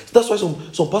backslide? That's why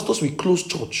some pastors will close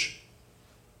church.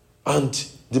 And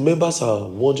the members are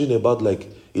wandering about like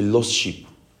a lost sheep.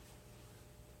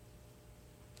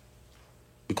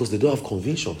 Because they don't have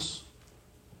convictions.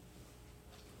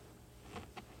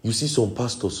 You see some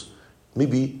pastors,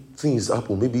 maybe things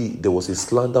happen, maybe there was a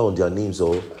slander on their names,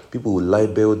 or people will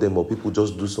libel them, or people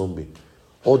just do something.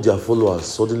 All their followers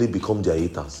suddenly become their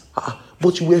haters.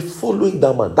 But you were following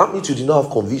that man. That means you did not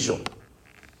have conviction.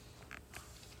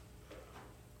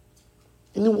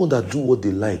 Anyone that do what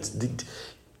they like,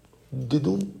 they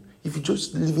don't. If you're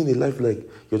just living a life like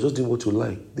you're just doing what you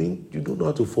like, then you don't know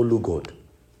how to follow God.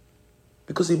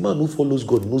 Because a man who follows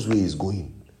God knows where he's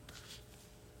going.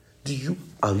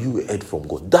 Are you heard from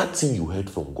God? That thing you heard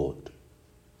from God,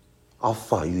 how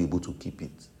far are you able to keep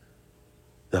it?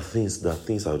 There are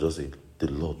things I'll just say, the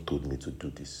Lord told me to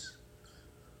do this.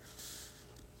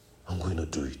 I'm going to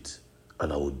do it,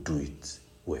 and I will do it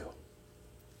well.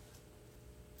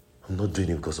 I'm not doing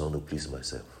it because I want to please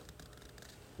myself.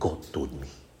 God told me.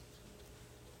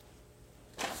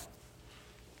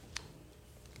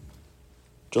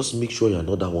 Just make sure you're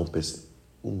not that one person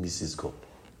who misses God.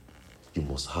 You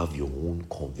must have your own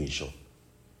conviction.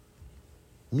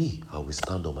 Me, I will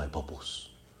stand on my purpose.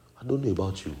 I don't know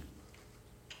about you.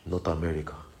 North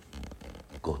America.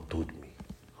 God told me.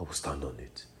 I will stand on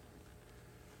it.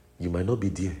 You might not be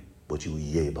there, but you will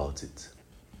hear about it.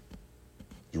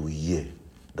 You will hear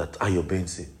that Ayo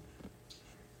Benson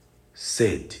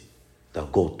said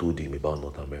that God told him about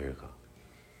North America.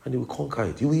 And he will conquer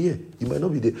it. You will hear. You might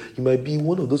not be there. You might be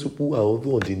one of those people who are over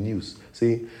on the news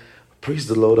saying, praise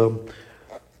the Lord.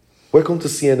 Welcome to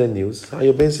CNN News.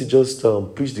 Ayo Benson just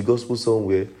preached the gospel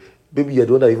somewhere. Maybe you're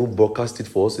the one that even broadcast it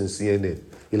for us in CNN.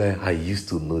 You're like, I used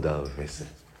to know that person.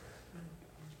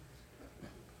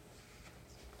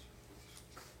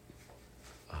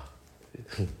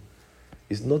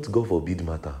 It's not God forbid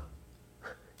matter.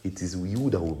 It is you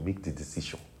that will make the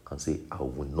decision and say, I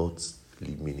will not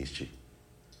leave ministry.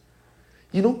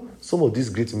 You know, some of these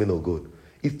great men of God,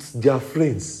 it's their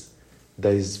friends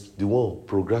that is the one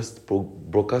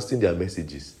broadcasting their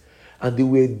messages. And they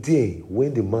were there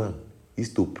when the man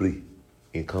used to pray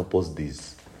in campus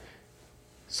days.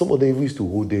 Some of them even used to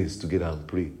hold hands together and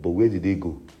pray. But where did they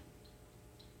go?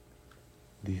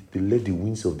 They let the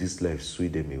winds of this life sway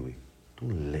them away.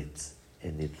 Don't let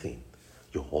anything,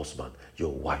 your husband,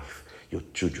 your wife, your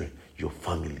children, your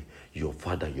family, your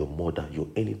father, your mother, your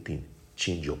anything,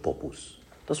 change your purpose.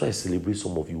 That's why I celebrate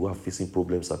some of you who are facing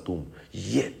problems at home,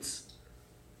 yet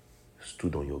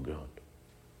stood on your ground.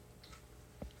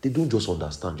 They don't just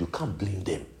understand. You can't blame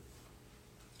them.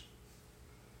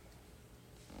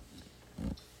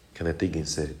 Kenneth Hagin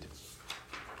said,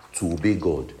 to obey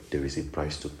God, there is a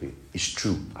price to pay. It's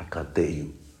true. I can tell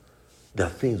you. There are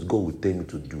things God will tell me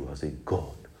to do. I say,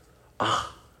 God,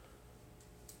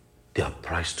 there are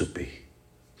price to pay.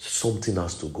 Something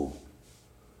has to go.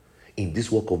 In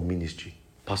this work of ministry,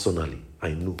 personally, I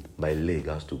know my leg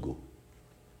has to go.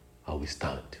 I will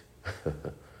stand.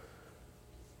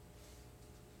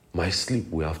 My sleep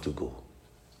will have to go.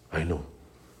 I know.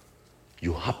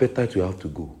 Your appetite will have to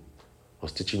go. I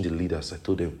was teaching the leaders. I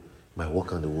told them, my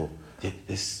work and the work. There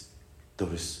is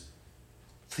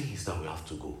things that will have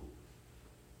to go.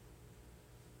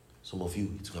 Some of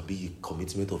you, it will be a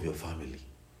commitment of your family.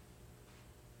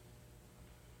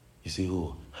 You say,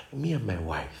 oh, me and my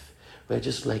wife, we're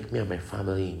just like me and my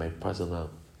family, my personal.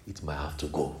 It might have to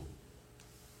go.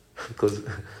 Because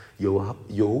your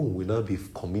home will not be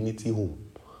community home.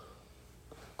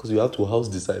 Because you have to house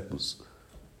disciples.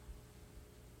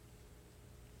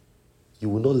 You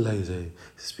will not lie and say,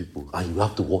 these people, and you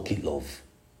have to walk in love.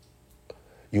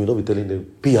 You will not be telling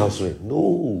them, pay house rent.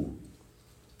 No.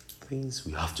 Things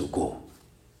will have to go.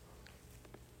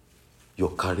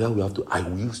 Your career will have to. I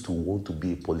used to want to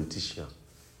be a politician.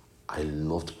 I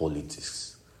loved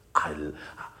politics. I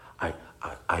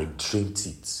dreamt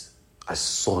it. I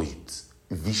saw it.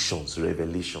 Visions,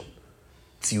 revelation.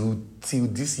 Till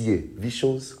this year,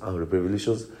 visions and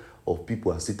revelations of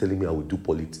people are still telling me I will do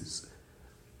politics.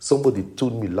 Somebody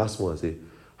told me last month, I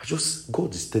said,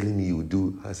 God is telling me you will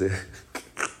do. I said,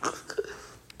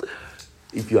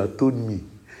 if you had told me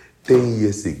 10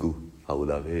 years ago, I would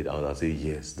have heard, I would have said,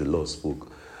 yes, the Lord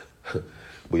spoke.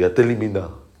 But you're telling me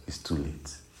now, it's too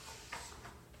late.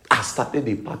 I started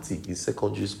a party in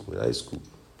secondary school, high school.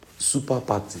 Super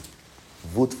party.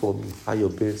 Vote for me, Ayo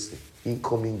Benson,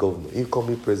 incoming governor,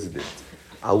 incoming president.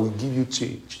 I will give you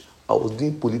change. I was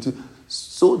doing political,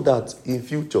 so that in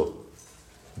future,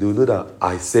 they will know that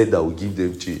I said I will give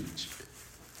them change.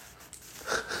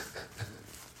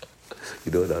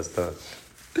 You don't understand.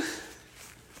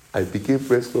 I became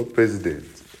press club president,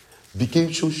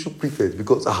 became social prefect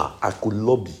because I could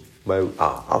lobby my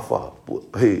alpha.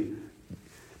 Hey,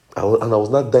 I was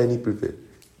not dining prefect.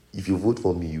 If you vote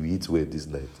for me, you eat well this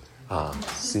night.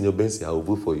 Senior Benson, I will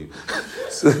vote for you.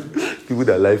 So people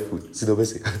that like food, Senior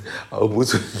Benson, I will vote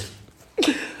for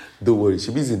you. Don't worry,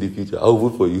 she means in the future. I will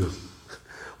vote for you.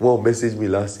 One messaged me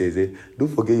last year, say, don't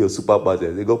forget your super party.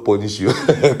 They go punish you.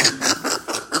 It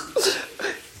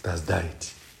has died.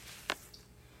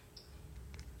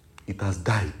 It has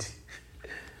died.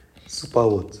 Super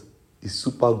what? It's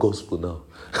super gospel now.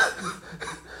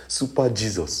 Super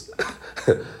Jesus.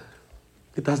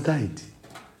 It has died.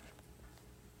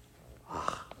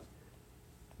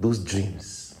 Those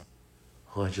dreams.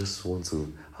 I just want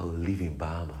to, I'll live in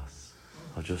Bahamas.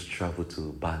 I'll just travel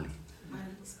to Bali.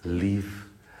 Live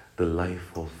the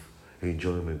life of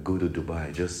enjoyment. Go to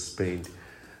Dubai. Just spend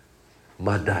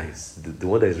Mad Dives. The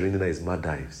one that is raining now is Mad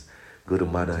Dives. Go to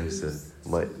Mad Dives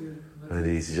and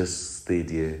he just stayed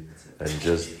here and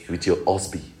just with your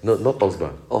husband. No, not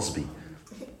husband, husband.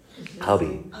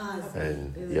 Hubby.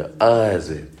 And your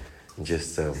husband.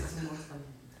 Just and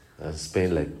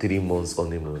spend like 3 months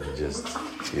honeymoon and just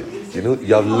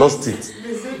you have lost it.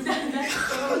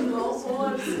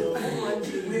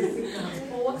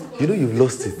 You've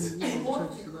lost it.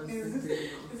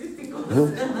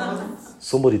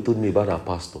 Somebody told me about our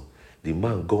pastor. The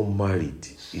man got married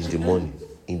in the morning.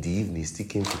 In the evening, he still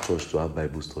came to church to have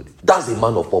Bible study. That's a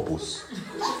man of purpose.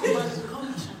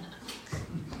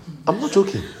 I'm not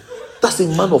joking. That's a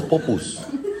man of purpose.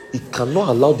 He cannot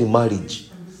allow the marriage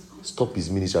stop his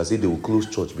ministry and say they will close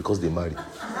church because they married.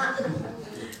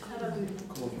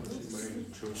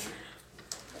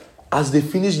 As they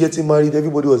finished getting married,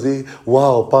 everybody was saying,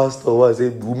 wow, pastor, I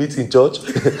said, we meet in church.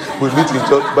 We meet in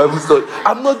church, Bible study.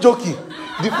 I'm not joking.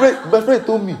 My friend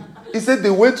told me. He said they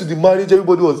went to the marriage,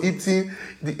 everybody was eating.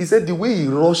 He said the way he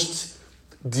rushed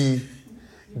the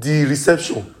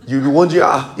reception, you'll be wondering,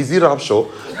 is it rapture?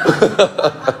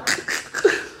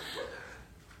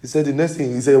 He said the next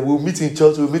thing, he said, we'll meet in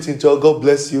church, God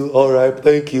bless you, all right,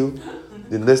 thank you.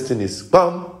 The next thing is,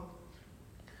 bam,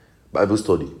 Bible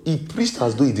study. He preached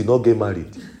as though he did not get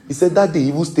married. He said that day he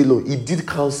even stay alone. He did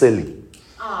counseling.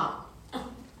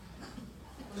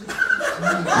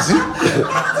 You see?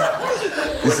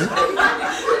 You see?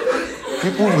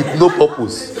 People with no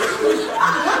purpose.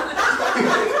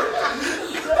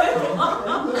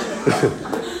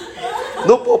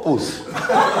 No purpose.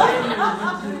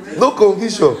 No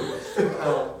conviction.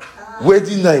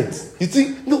 Wedding night. You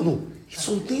think? No.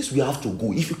 Some things we have to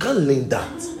go. If you can't learn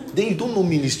that, then you don't know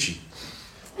ministry.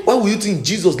 Why would you think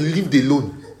Jesus lived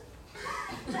alone?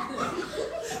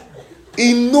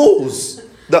 He knows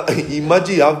that.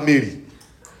 Imagine you have Mary.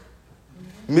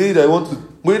 Mary that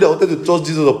wanted to trust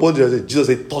Jesus upon Jesus. Jesus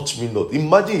said, touch me not.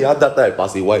 Imagine he had that type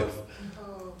as a wife.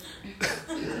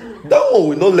 That one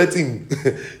will not let him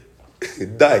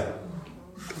die.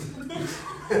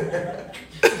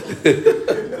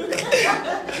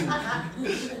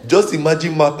 Just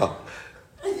imagine Martha,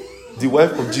 the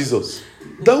wife of Jesus.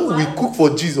 That one will cook for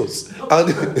Jesus.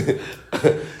 And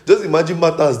just imagine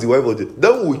Martha as the wife of Jesus.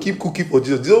 That one will keep cooking for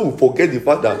Jesus. Jesus will forget the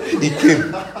fact that he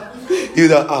came.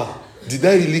 He'll like, did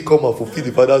I really come and fulfill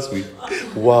the Father's will?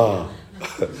 Wow.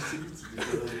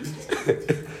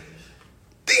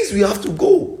 Things we have to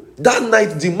go. That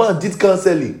night, the man did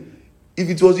counseling. If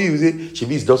it was you, you would say,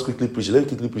 Shebi is just quickly preach. Let me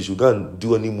quickly preach. You can't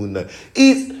do honeymoon night.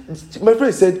 My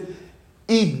friend said,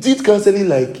 he did counseling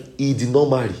like he did not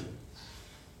marry. He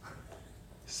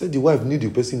said the wife knew the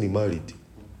person he married.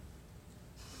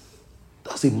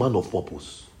 That's a man of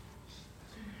purpose.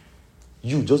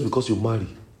 You, just because you marry,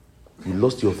 you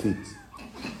lost your faith.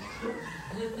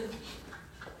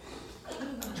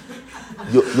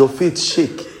 Your faith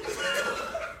shake.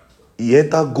 He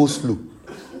enter go slow.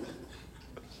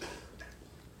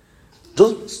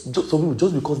 Just some people,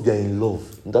 just because they are in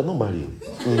love, they're not marrying.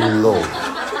 In love.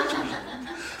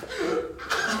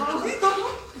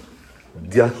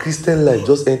 Their Christian life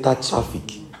just enter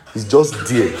traffic. It's just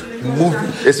there.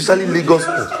 Moving. Especially Lagos.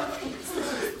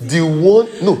 The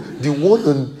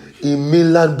one in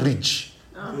Mainland Bridge.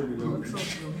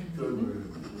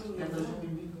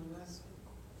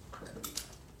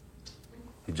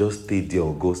 You just stay there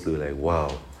and go slow like, wow.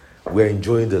 We're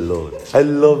enjoying the Lord. I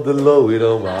love the Lord with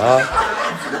all my heart.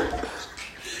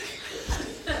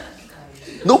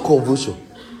 No convulsion.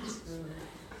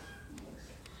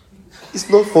 It's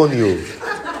not funny.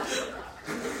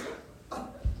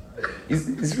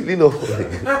 It's really not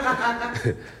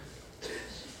funny.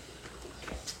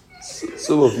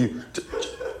 Some of you,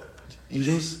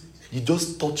 you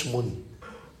just touch money.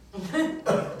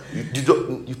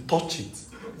 You touch it.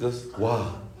 Just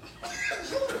wow.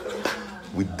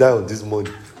 We die on this money.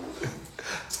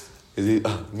 You say,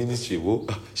 ministry,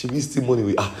 should we steal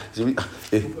money?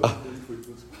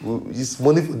 It's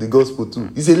money for the gospel too.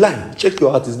 It's a lie. Check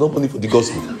your heart. It's not money for the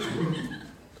gospel.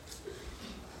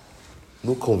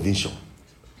 No conviction.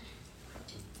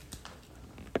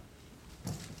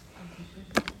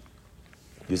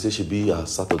 You say, Shebi,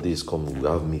 Saturday is coming. We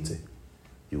have meeting.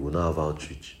 You will not have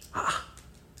outreach.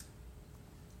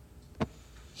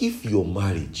 If your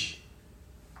marriage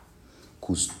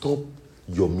could stop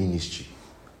your ministry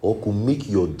or could make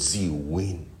your zeal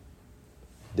win,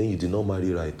 then you did not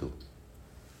marry right, though.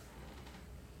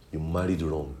 You married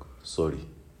wrong. Sorry.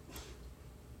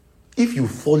 If you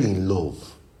fall in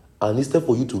love, and instead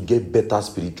for you to get better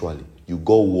spiritually, you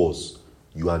got worse,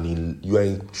 you are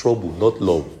in trouble, not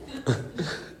love.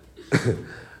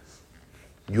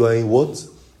 You are in what?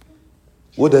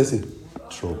 What did I say?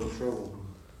 Trouble.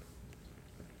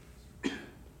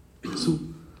 So,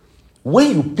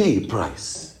 when you pay a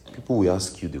price, people will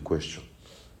ask you the question,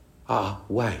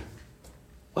 why?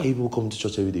 Why are you people coming to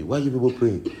church every day? Why are you people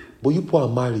praying? But you people are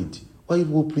married. Why are you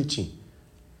people preaching?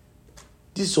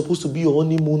 This is supposed to be your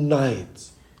honeymoon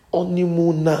night.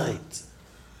 Honeymoon night.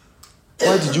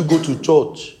 Why did you go to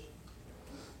church?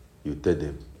 You tell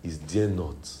them, is there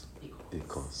not a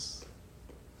cause?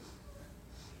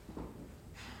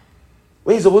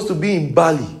 When you're supposed to be in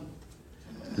Bali,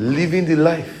 living the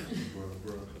life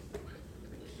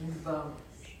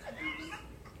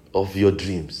of your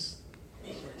dreams.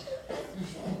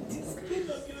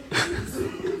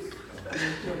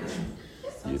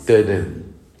 You tell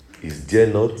them, is there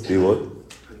not a what?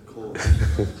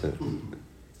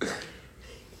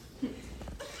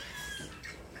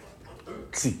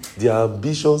 See, their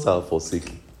ambitions are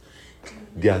forsaken.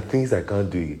 There are things I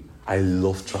can't do. I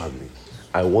love traveling.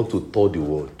 I want to tour the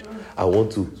world. I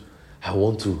want to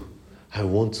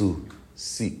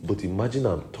see. But imagine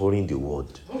I'm touring the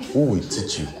world. Who will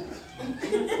teach you?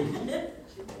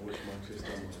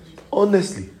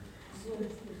 Honestly.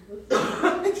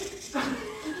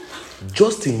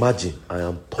 Just imagine I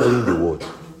am touring the world.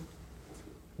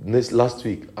 Last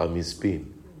week, I'm in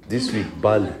Spain. This week,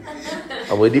 Bali.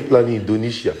 I'm already planning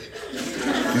Indonesia.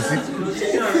 You see?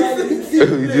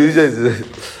 Indonesia is...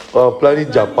 I'm planning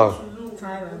Japan.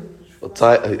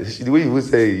 The way you would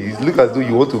say it, you look as though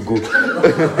you want to go.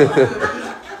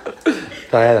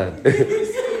 Thailand.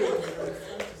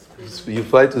 You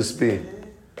fly to Spain.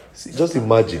 See, just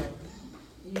imagine.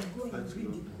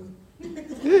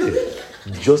 Hey,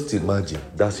 just imagine.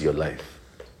 That's your life.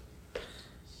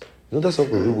 You know, that's how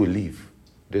people will live.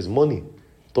 There's money.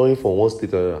 Touring from one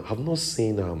state to another. I've not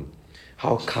seen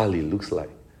how Cali looks like.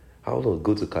 I want to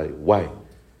go to Cali. Why?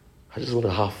 I just want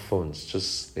to have fun.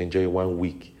 Just enjoy 1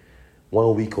 week.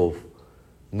 1 week of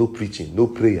no preaching, no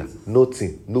prayer,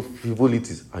 nothing, no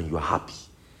frivolities, and you are happy.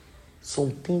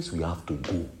 Some things we have to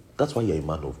go. That's why you're a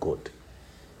man of God.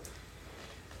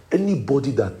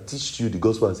 Anybody that teaches you the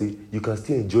gospel and say you can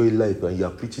still enjoy life and you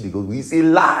are preaching the gospel, it's a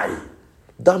lie.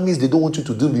 That means they don't want you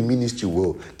to do the ministry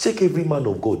well. Check every man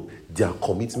of God, their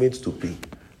commitment to pay.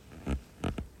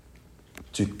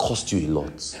 To cost you a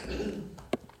lot.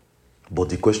 But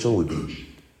the question will be,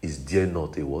 is there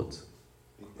not a what?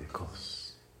 A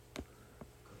cause.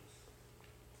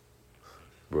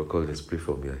 Bro, let's pray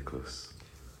for me, I close.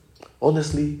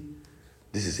 Honestly,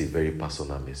 this is a very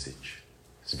personal message.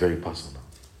 It's very personal.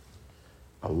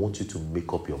 I want you to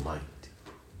make up your mind.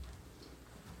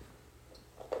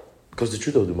 Because the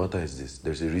truth of the matter is this.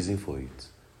 There's a reason for it.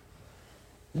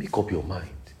 Make up your mind.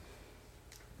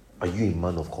 Are you a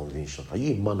man of conviction? Are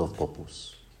you a man of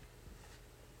purpose?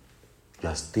 You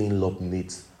are staying up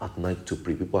late at night to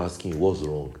pray. People asking you, what's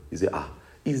wrong? You say,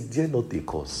 is there not a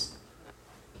cause?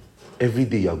 Every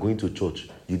day you are going to church.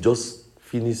 You just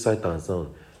finish sight and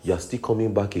sound. You are still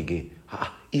coming back again.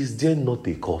 Is there not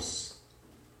a cause?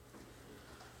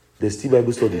 There's still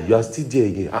Bible study. You are still there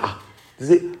again. They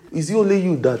say, is it only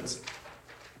you that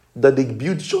they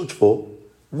build church for?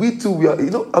 We too, we are,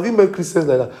 have you met Christians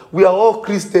like that? We are all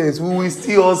Christians. We will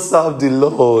still all serve the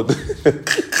Lord.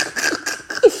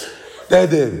 Tell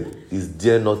them, is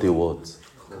there not a what?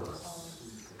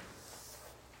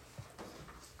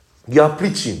 You are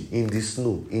preaching in the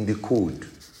snow, in the cold.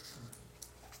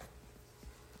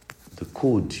 The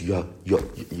cold, the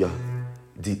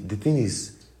thing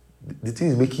is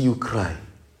making you cry.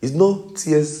 It's not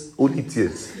tears, only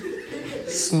tears.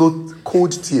 Snow,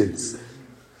 cold tears.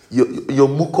 Your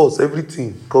mucus,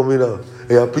 everything coming out.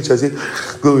 And your preacher say,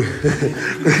 go away.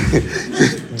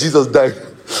 Jesus died.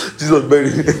 Jesus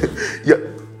buried. Yeah.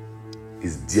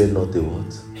 Is there not a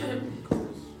what?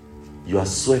 You are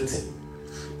sweating,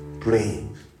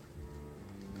 praying.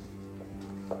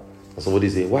 And somebody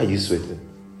say, why are you sweating?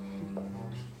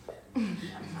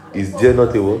 Is there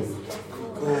not a what?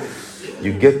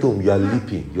 You get home, you are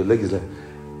leaping. Your leg is like,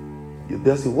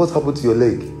 they say, what happened to your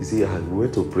leg? You say, we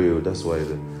went to pray. That's why.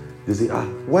 They say,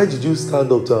 why did you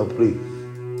stand up to and pray?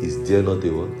 Is there not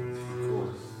a what?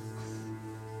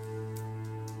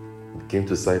 You came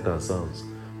to sight and sounds.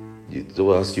 They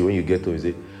will ask you when you get home, you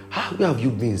say, where have you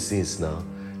been since now?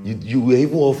 You were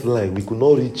even offline. We could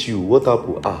not reach you. What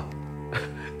happened?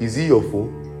 Is it your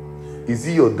phone? Is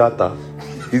it your data?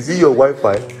 Is it your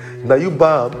Wi-Fi? Now you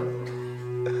bam.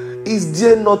 Is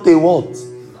there not a what?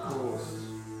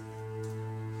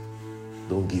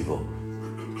 Don't give up.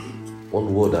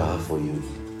 One word I have for you,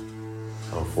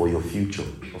 and for your future,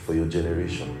 and for your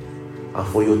generation, and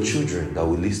for your children that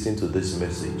will listen to this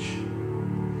message,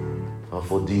 and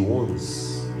for the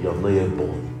ones you have not yet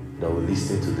born, that will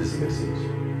listen to this message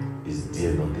is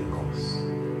dare not a cause.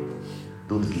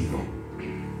 Don't give up.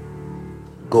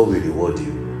 God will reward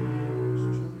you.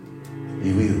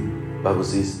 He will. Bible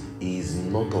says he is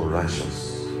not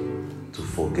unrighteous to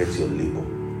forget your labor.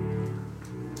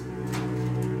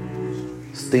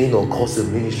 Staying on course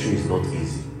in ministry is not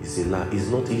easy. It's a lie. It's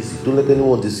not easy. Don't let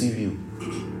anyone deceive you.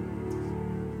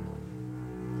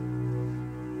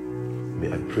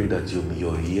 May I pray that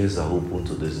your ears are open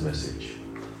to this message.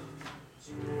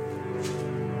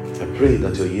 I pray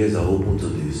that your ears are open to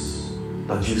this.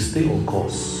 That you stay on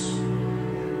course.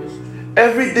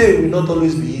 Every day will not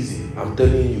always be easy. I'm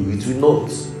telling you, it will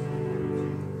not.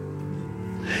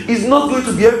 It's not going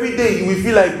to be every day you will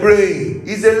feel like praying.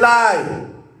 It's a lie.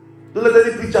 Don't let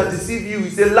any preacher deceive you.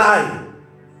 It's a lie.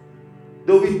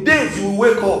 There will be days you will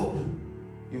wake up.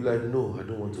 You're like, no, I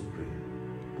don't want to pray.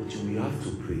 But you will have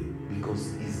to pray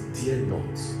because it's dare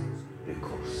not a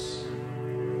cause.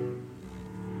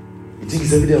 You think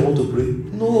it's every day I want to pray?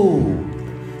 No.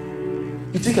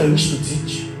 You think I wish to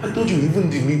teach? I told you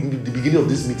even in the beginning of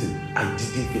this meeting, I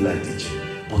didn't feel like teaching.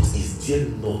 But it's dare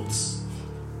not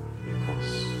a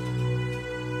cause.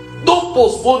 Don't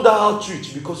postpone that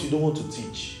outreach because you don't want to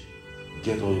teach.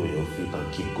 Get on your feet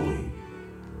and keep going.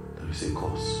 There is a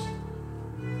cause.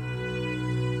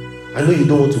 I know you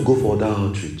don't want to go for that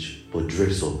outreach, but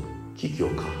dress up, kick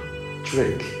your car,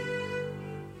 trek,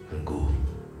 and go.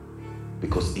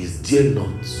 Because it's dare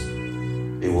not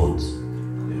a what?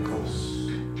 A cause.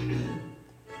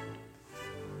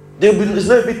 It's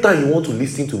not every time you want to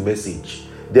listen to message.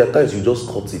 There are times you just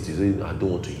cut it. You say, I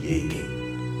don't want to hear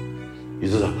again. You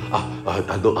just I've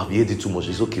heard it too much.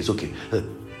 It's okay.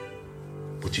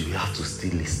 But you have to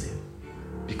still listen.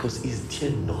 Because it's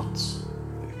dare not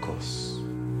a cause.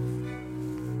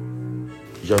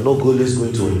 You are not always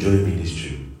going to enjoy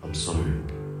ministry. I'm sorry.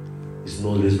 It's not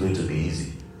always going to be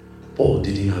easy. Paul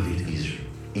didn't have it easy.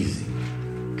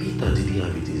 Peter didn't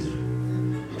have it easy.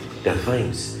 There are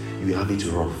times you will have it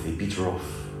rough, a bit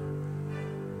rough.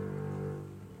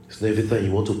 It's not every time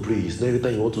you want to pray. It's not every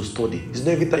time you want to study. It's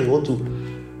not every time you want to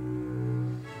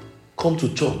come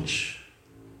to church.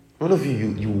 One of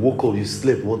you woke up, you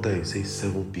slept one time, you say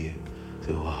 7 p.m.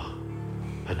 Say, wow,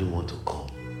 I don't want to come.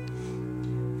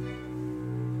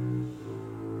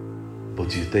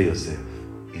 But you tell yourself,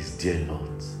 it's dare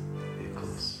not.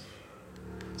 Because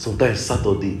sometimes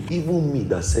Saturday, even me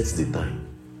that sets the time,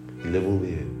 11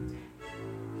 a.m.,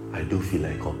 I don't feel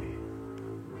like coming.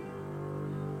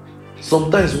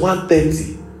 Sometimes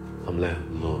 1:30, I'm like,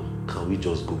 Lord, can we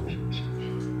just go?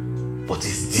 But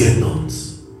it's dare not.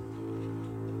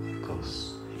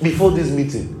 Because before this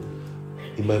meeting,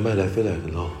 in my mind, I felt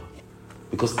like, Lord,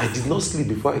 because I did not sleep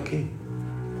before I came.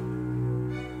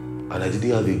 And I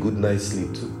didn't have a good night's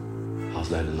sleep too. I was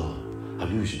like, Lord,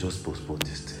 maybe we should just postpone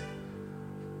this thing.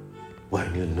 Why?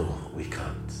 No, we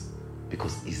can't.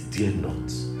 Because it's dare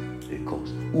not.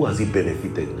 Because who has it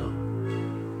benefited now?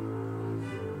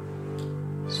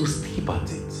 So keep at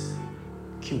it.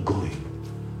 Keep going.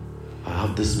 I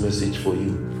have this message for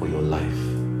you, for your life.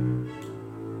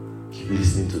 Keep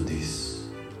listening to this.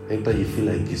 Anytime you feel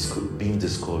like being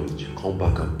discouraged, come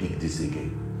back and pick this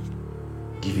again.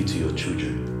 Give it to your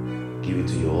children. Give it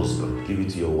to your husband. Give it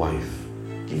to your wife.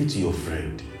 Give it to your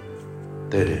friend.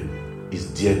 Tell them, it's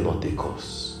dare not a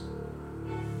cause.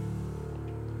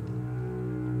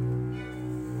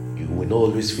 You will not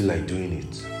always feel like doing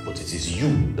it, but it is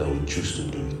you that will choose to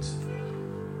do it.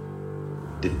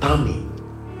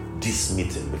 Determine this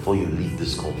meeting before you leave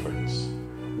this conference.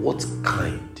 What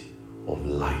kind of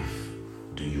life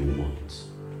do you want?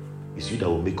 It's you that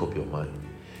will make up your mind.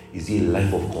 Is it a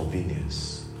life of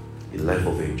convenience? A life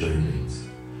of enjoyment?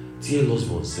 T.L.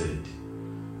 Osborne said,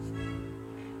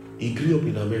 he grew up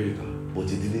in America, but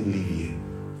he didn't live here.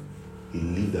 He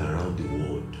lived around the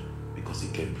world because he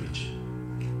kept preaching.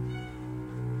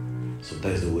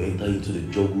 Sometimes they will enter into the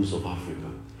jungles of Africa.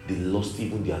 They lost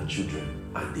even their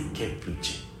children and they kept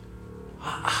preaching.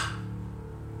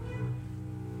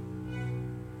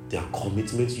 There are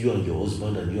commitments you and your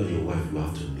husband and you and your wife will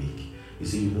have to make. You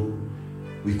say,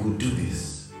 we could do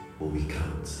this, but we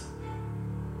can't.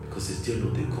 Because it's still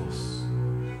not a cause.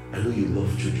 I know you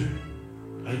love children.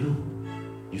 I know.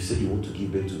 You said you want to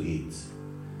give birth to 8.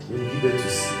 You want to give birth to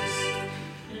 6.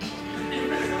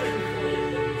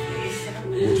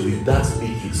 But with that,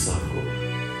 make it serve God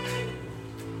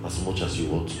as much as you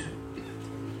want to.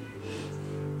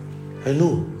 I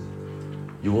know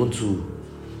you want to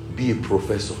be a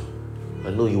professor. I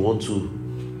know you want to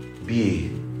be a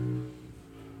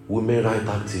women rights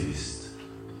activist.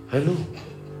 I know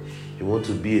you want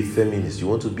to be a feminist. You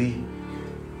want to be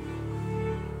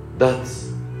that.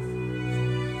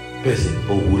 person,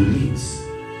 but will it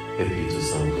help you to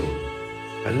serve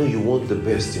God? I know you want the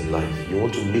best in life. You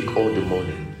want to make all the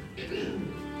money.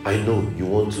 I know you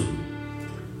want to.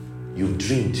 You've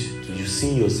dreamed. You've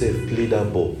seen yourself play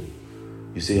that ball.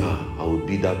 You say, I will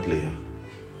be that player.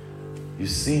 You've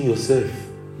seen yourself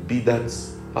be that,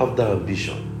 have that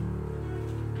ambition.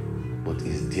 But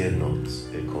is there not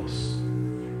a cause?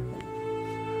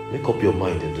 Make up your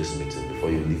mind in this meeting before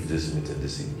you leave this meeting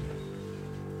this evening.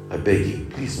 I beg you,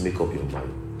 please make up your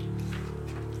mind.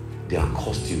 There are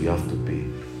costs you have to pay.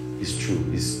 It's true.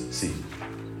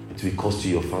 It will cost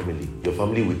you your family. Your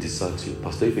family will desert you.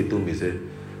 Pastor Ife told me, he said,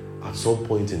 at some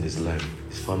point in his life,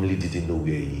 his family didn't know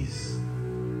where he is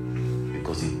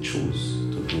because he chose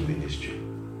to do ministry.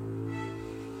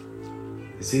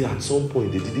 He said at some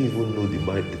point, they didn't even know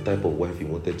the type of wife he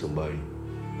wanted to marry.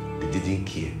 They didn't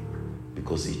care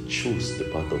because he chose the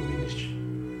path of ministry.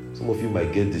 Some of you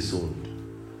might get disowned.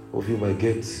 Some of you might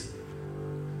get, say,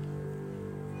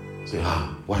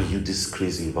 why are you this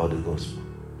crazy about the gospel?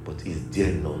 But is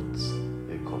there not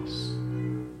a cause?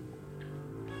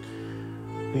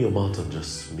 Open your mouth and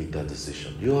just make that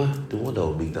decision. You are the one that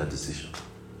will make that decision.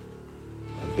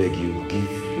 I beg you, give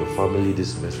your family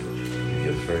this message. Give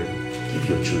your friend, give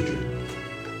your children.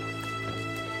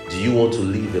 Do you want to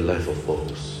live a life of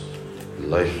purpose? A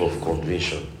life of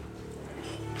conviction?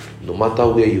 No matter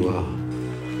where you are,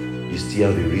 you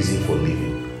still have a reason for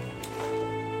living.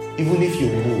 Even if you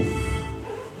move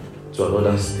to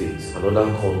another state,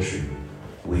 another country,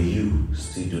 will you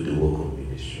still do the work of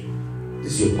ministry?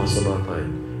 This is your personal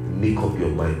time. Make up your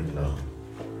mind now.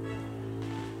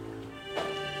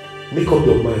 Make up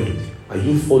your mind. Are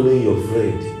you following your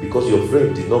friend? Because your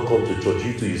friend did not come to church,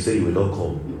 you too, you say you will not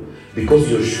come. Because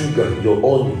your sugar, your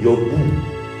honey, your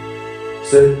boo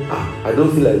said, I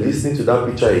don't feel like listening to that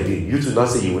preacher again. You too now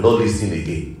say you will not listen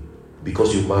again.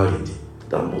 Because you married.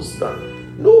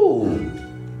 No.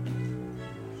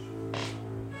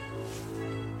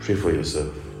 Pray for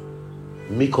yourself.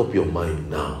 Make up your mind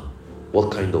now.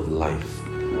 What kind of life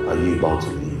are you about to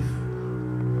live?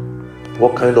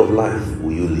 What kind of life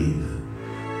will you live?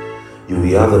 You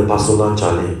will have a personal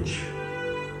challenge.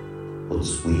 But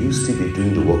will you still be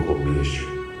doing the work of ministry?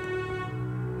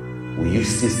 Will you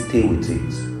still stay with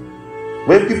it?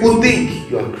 When people think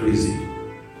you are crazy,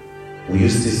 will you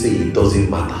still say it doesn't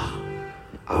matter?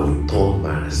 I will turn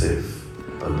myself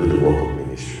and do the work of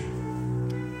ministry.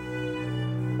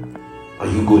 Are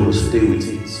you going to stay with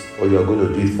it, or you are going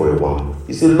to do it for a while?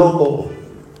 It's a long haul.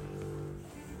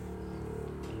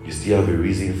 You still have a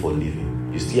reason for living.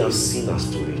 You still have sinners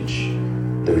to reach.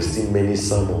 There is still many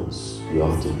sermons you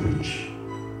have to preach.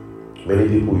 Many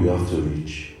people you have to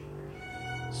reach.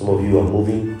 Some of you are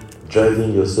moving,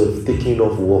 driving yourself, taking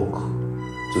off work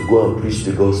to go and preach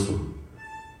the gospel.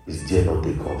 Is there not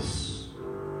a cause?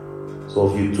 Some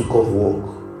of you took off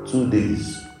work 2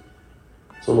 days.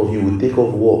 Some of you will take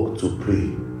off work to pray.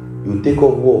 You will take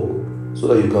off work so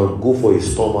that you can go for a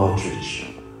storm outreach.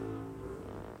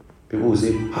 People will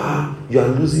say, you are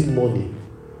losing money.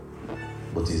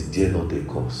 But is there not a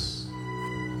cause?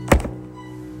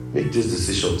 Make this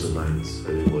decision tonight,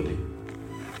 everybody.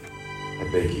 I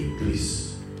beg you,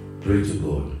 please, pray to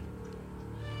God.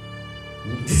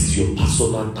 This is your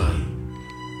personal time.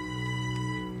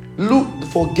 Look,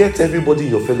 forget everybody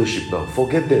in your fellowship now.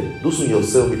 Forget them. Those in your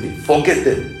cell meeting, forget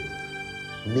them.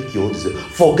 Make your own decision.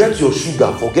 Forget your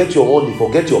sugar, forget your honey,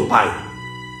 forget your pie.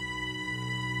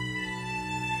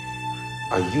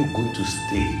 Are you going to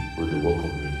stay with the work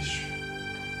of ministry?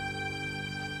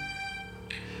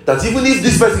 That even if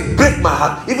this person break my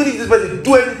heart, even if this person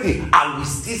do anything, I will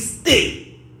still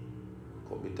stay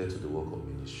committed to the work of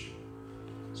ministry.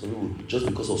 Some people, just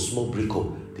because of small breakup,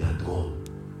 they are gone.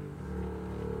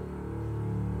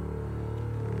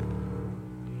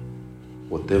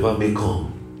 Whatever may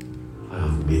come, I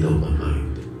have made up my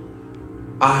mind.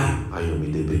 I am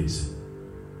in the bit.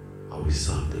 I will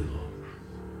serve the Lord.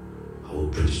 I will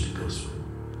preach the gospel.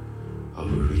 I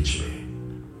will reach men.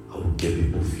 I will get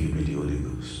people filled with the Holy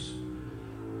Ghost.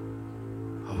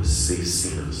 I will save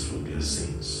sinners from their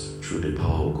sins through the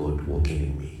power of God working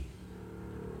in me.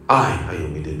 I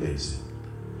am in the bit.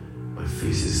 My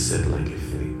face is set like a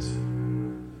flint.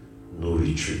 No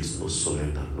retreat, no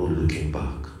surrender, no looking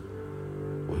back.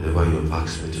 Whatever you have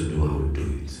asked me to do, I will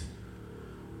do it.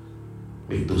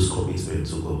 Make those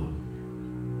commitments to God.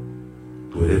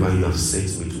 Wherever you have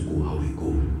sent me to go, I will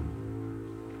go.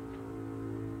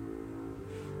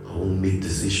 I won't make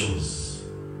decisions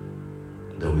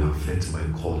that will affect my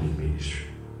call in ministry,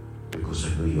 because I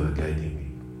know you are guiding me.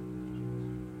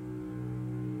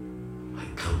 I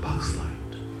can't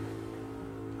backslide.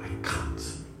 I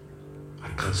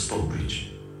can't stop preaching.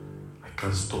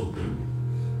 can stop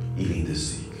healing the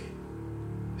sick.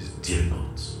 Is there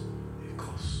not a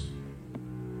cause?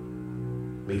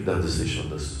 Make that decision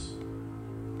this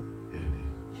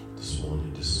evening, this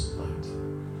morning, this night.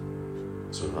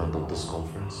 So round up this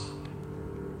conference.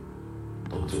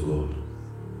 Talk to God.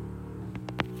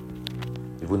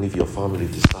 Even if your family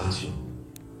discards you,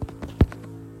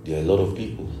 there are a lot of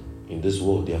people in this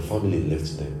world, their family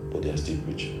left them, but they are still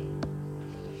preaching.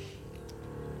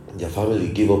 Their family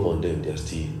gave up on them, they are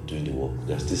still doing the work,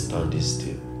 they are still standing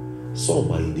still. Some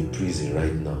are in the prison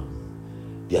right now.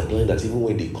 They are planning that even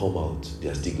when they come out, they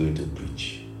are still going to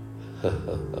preach.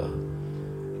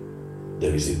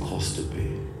 There is a cost to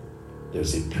pay. There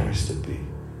is a price to pay.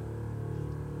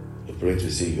 Your parents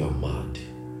will say you are mad.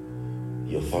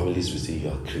 Your families will say you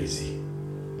are crazy.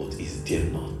 But is there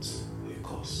not a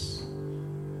cost?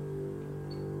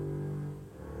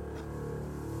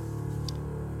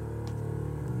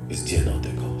 Is there not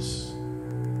a cause?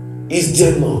 Is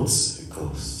there not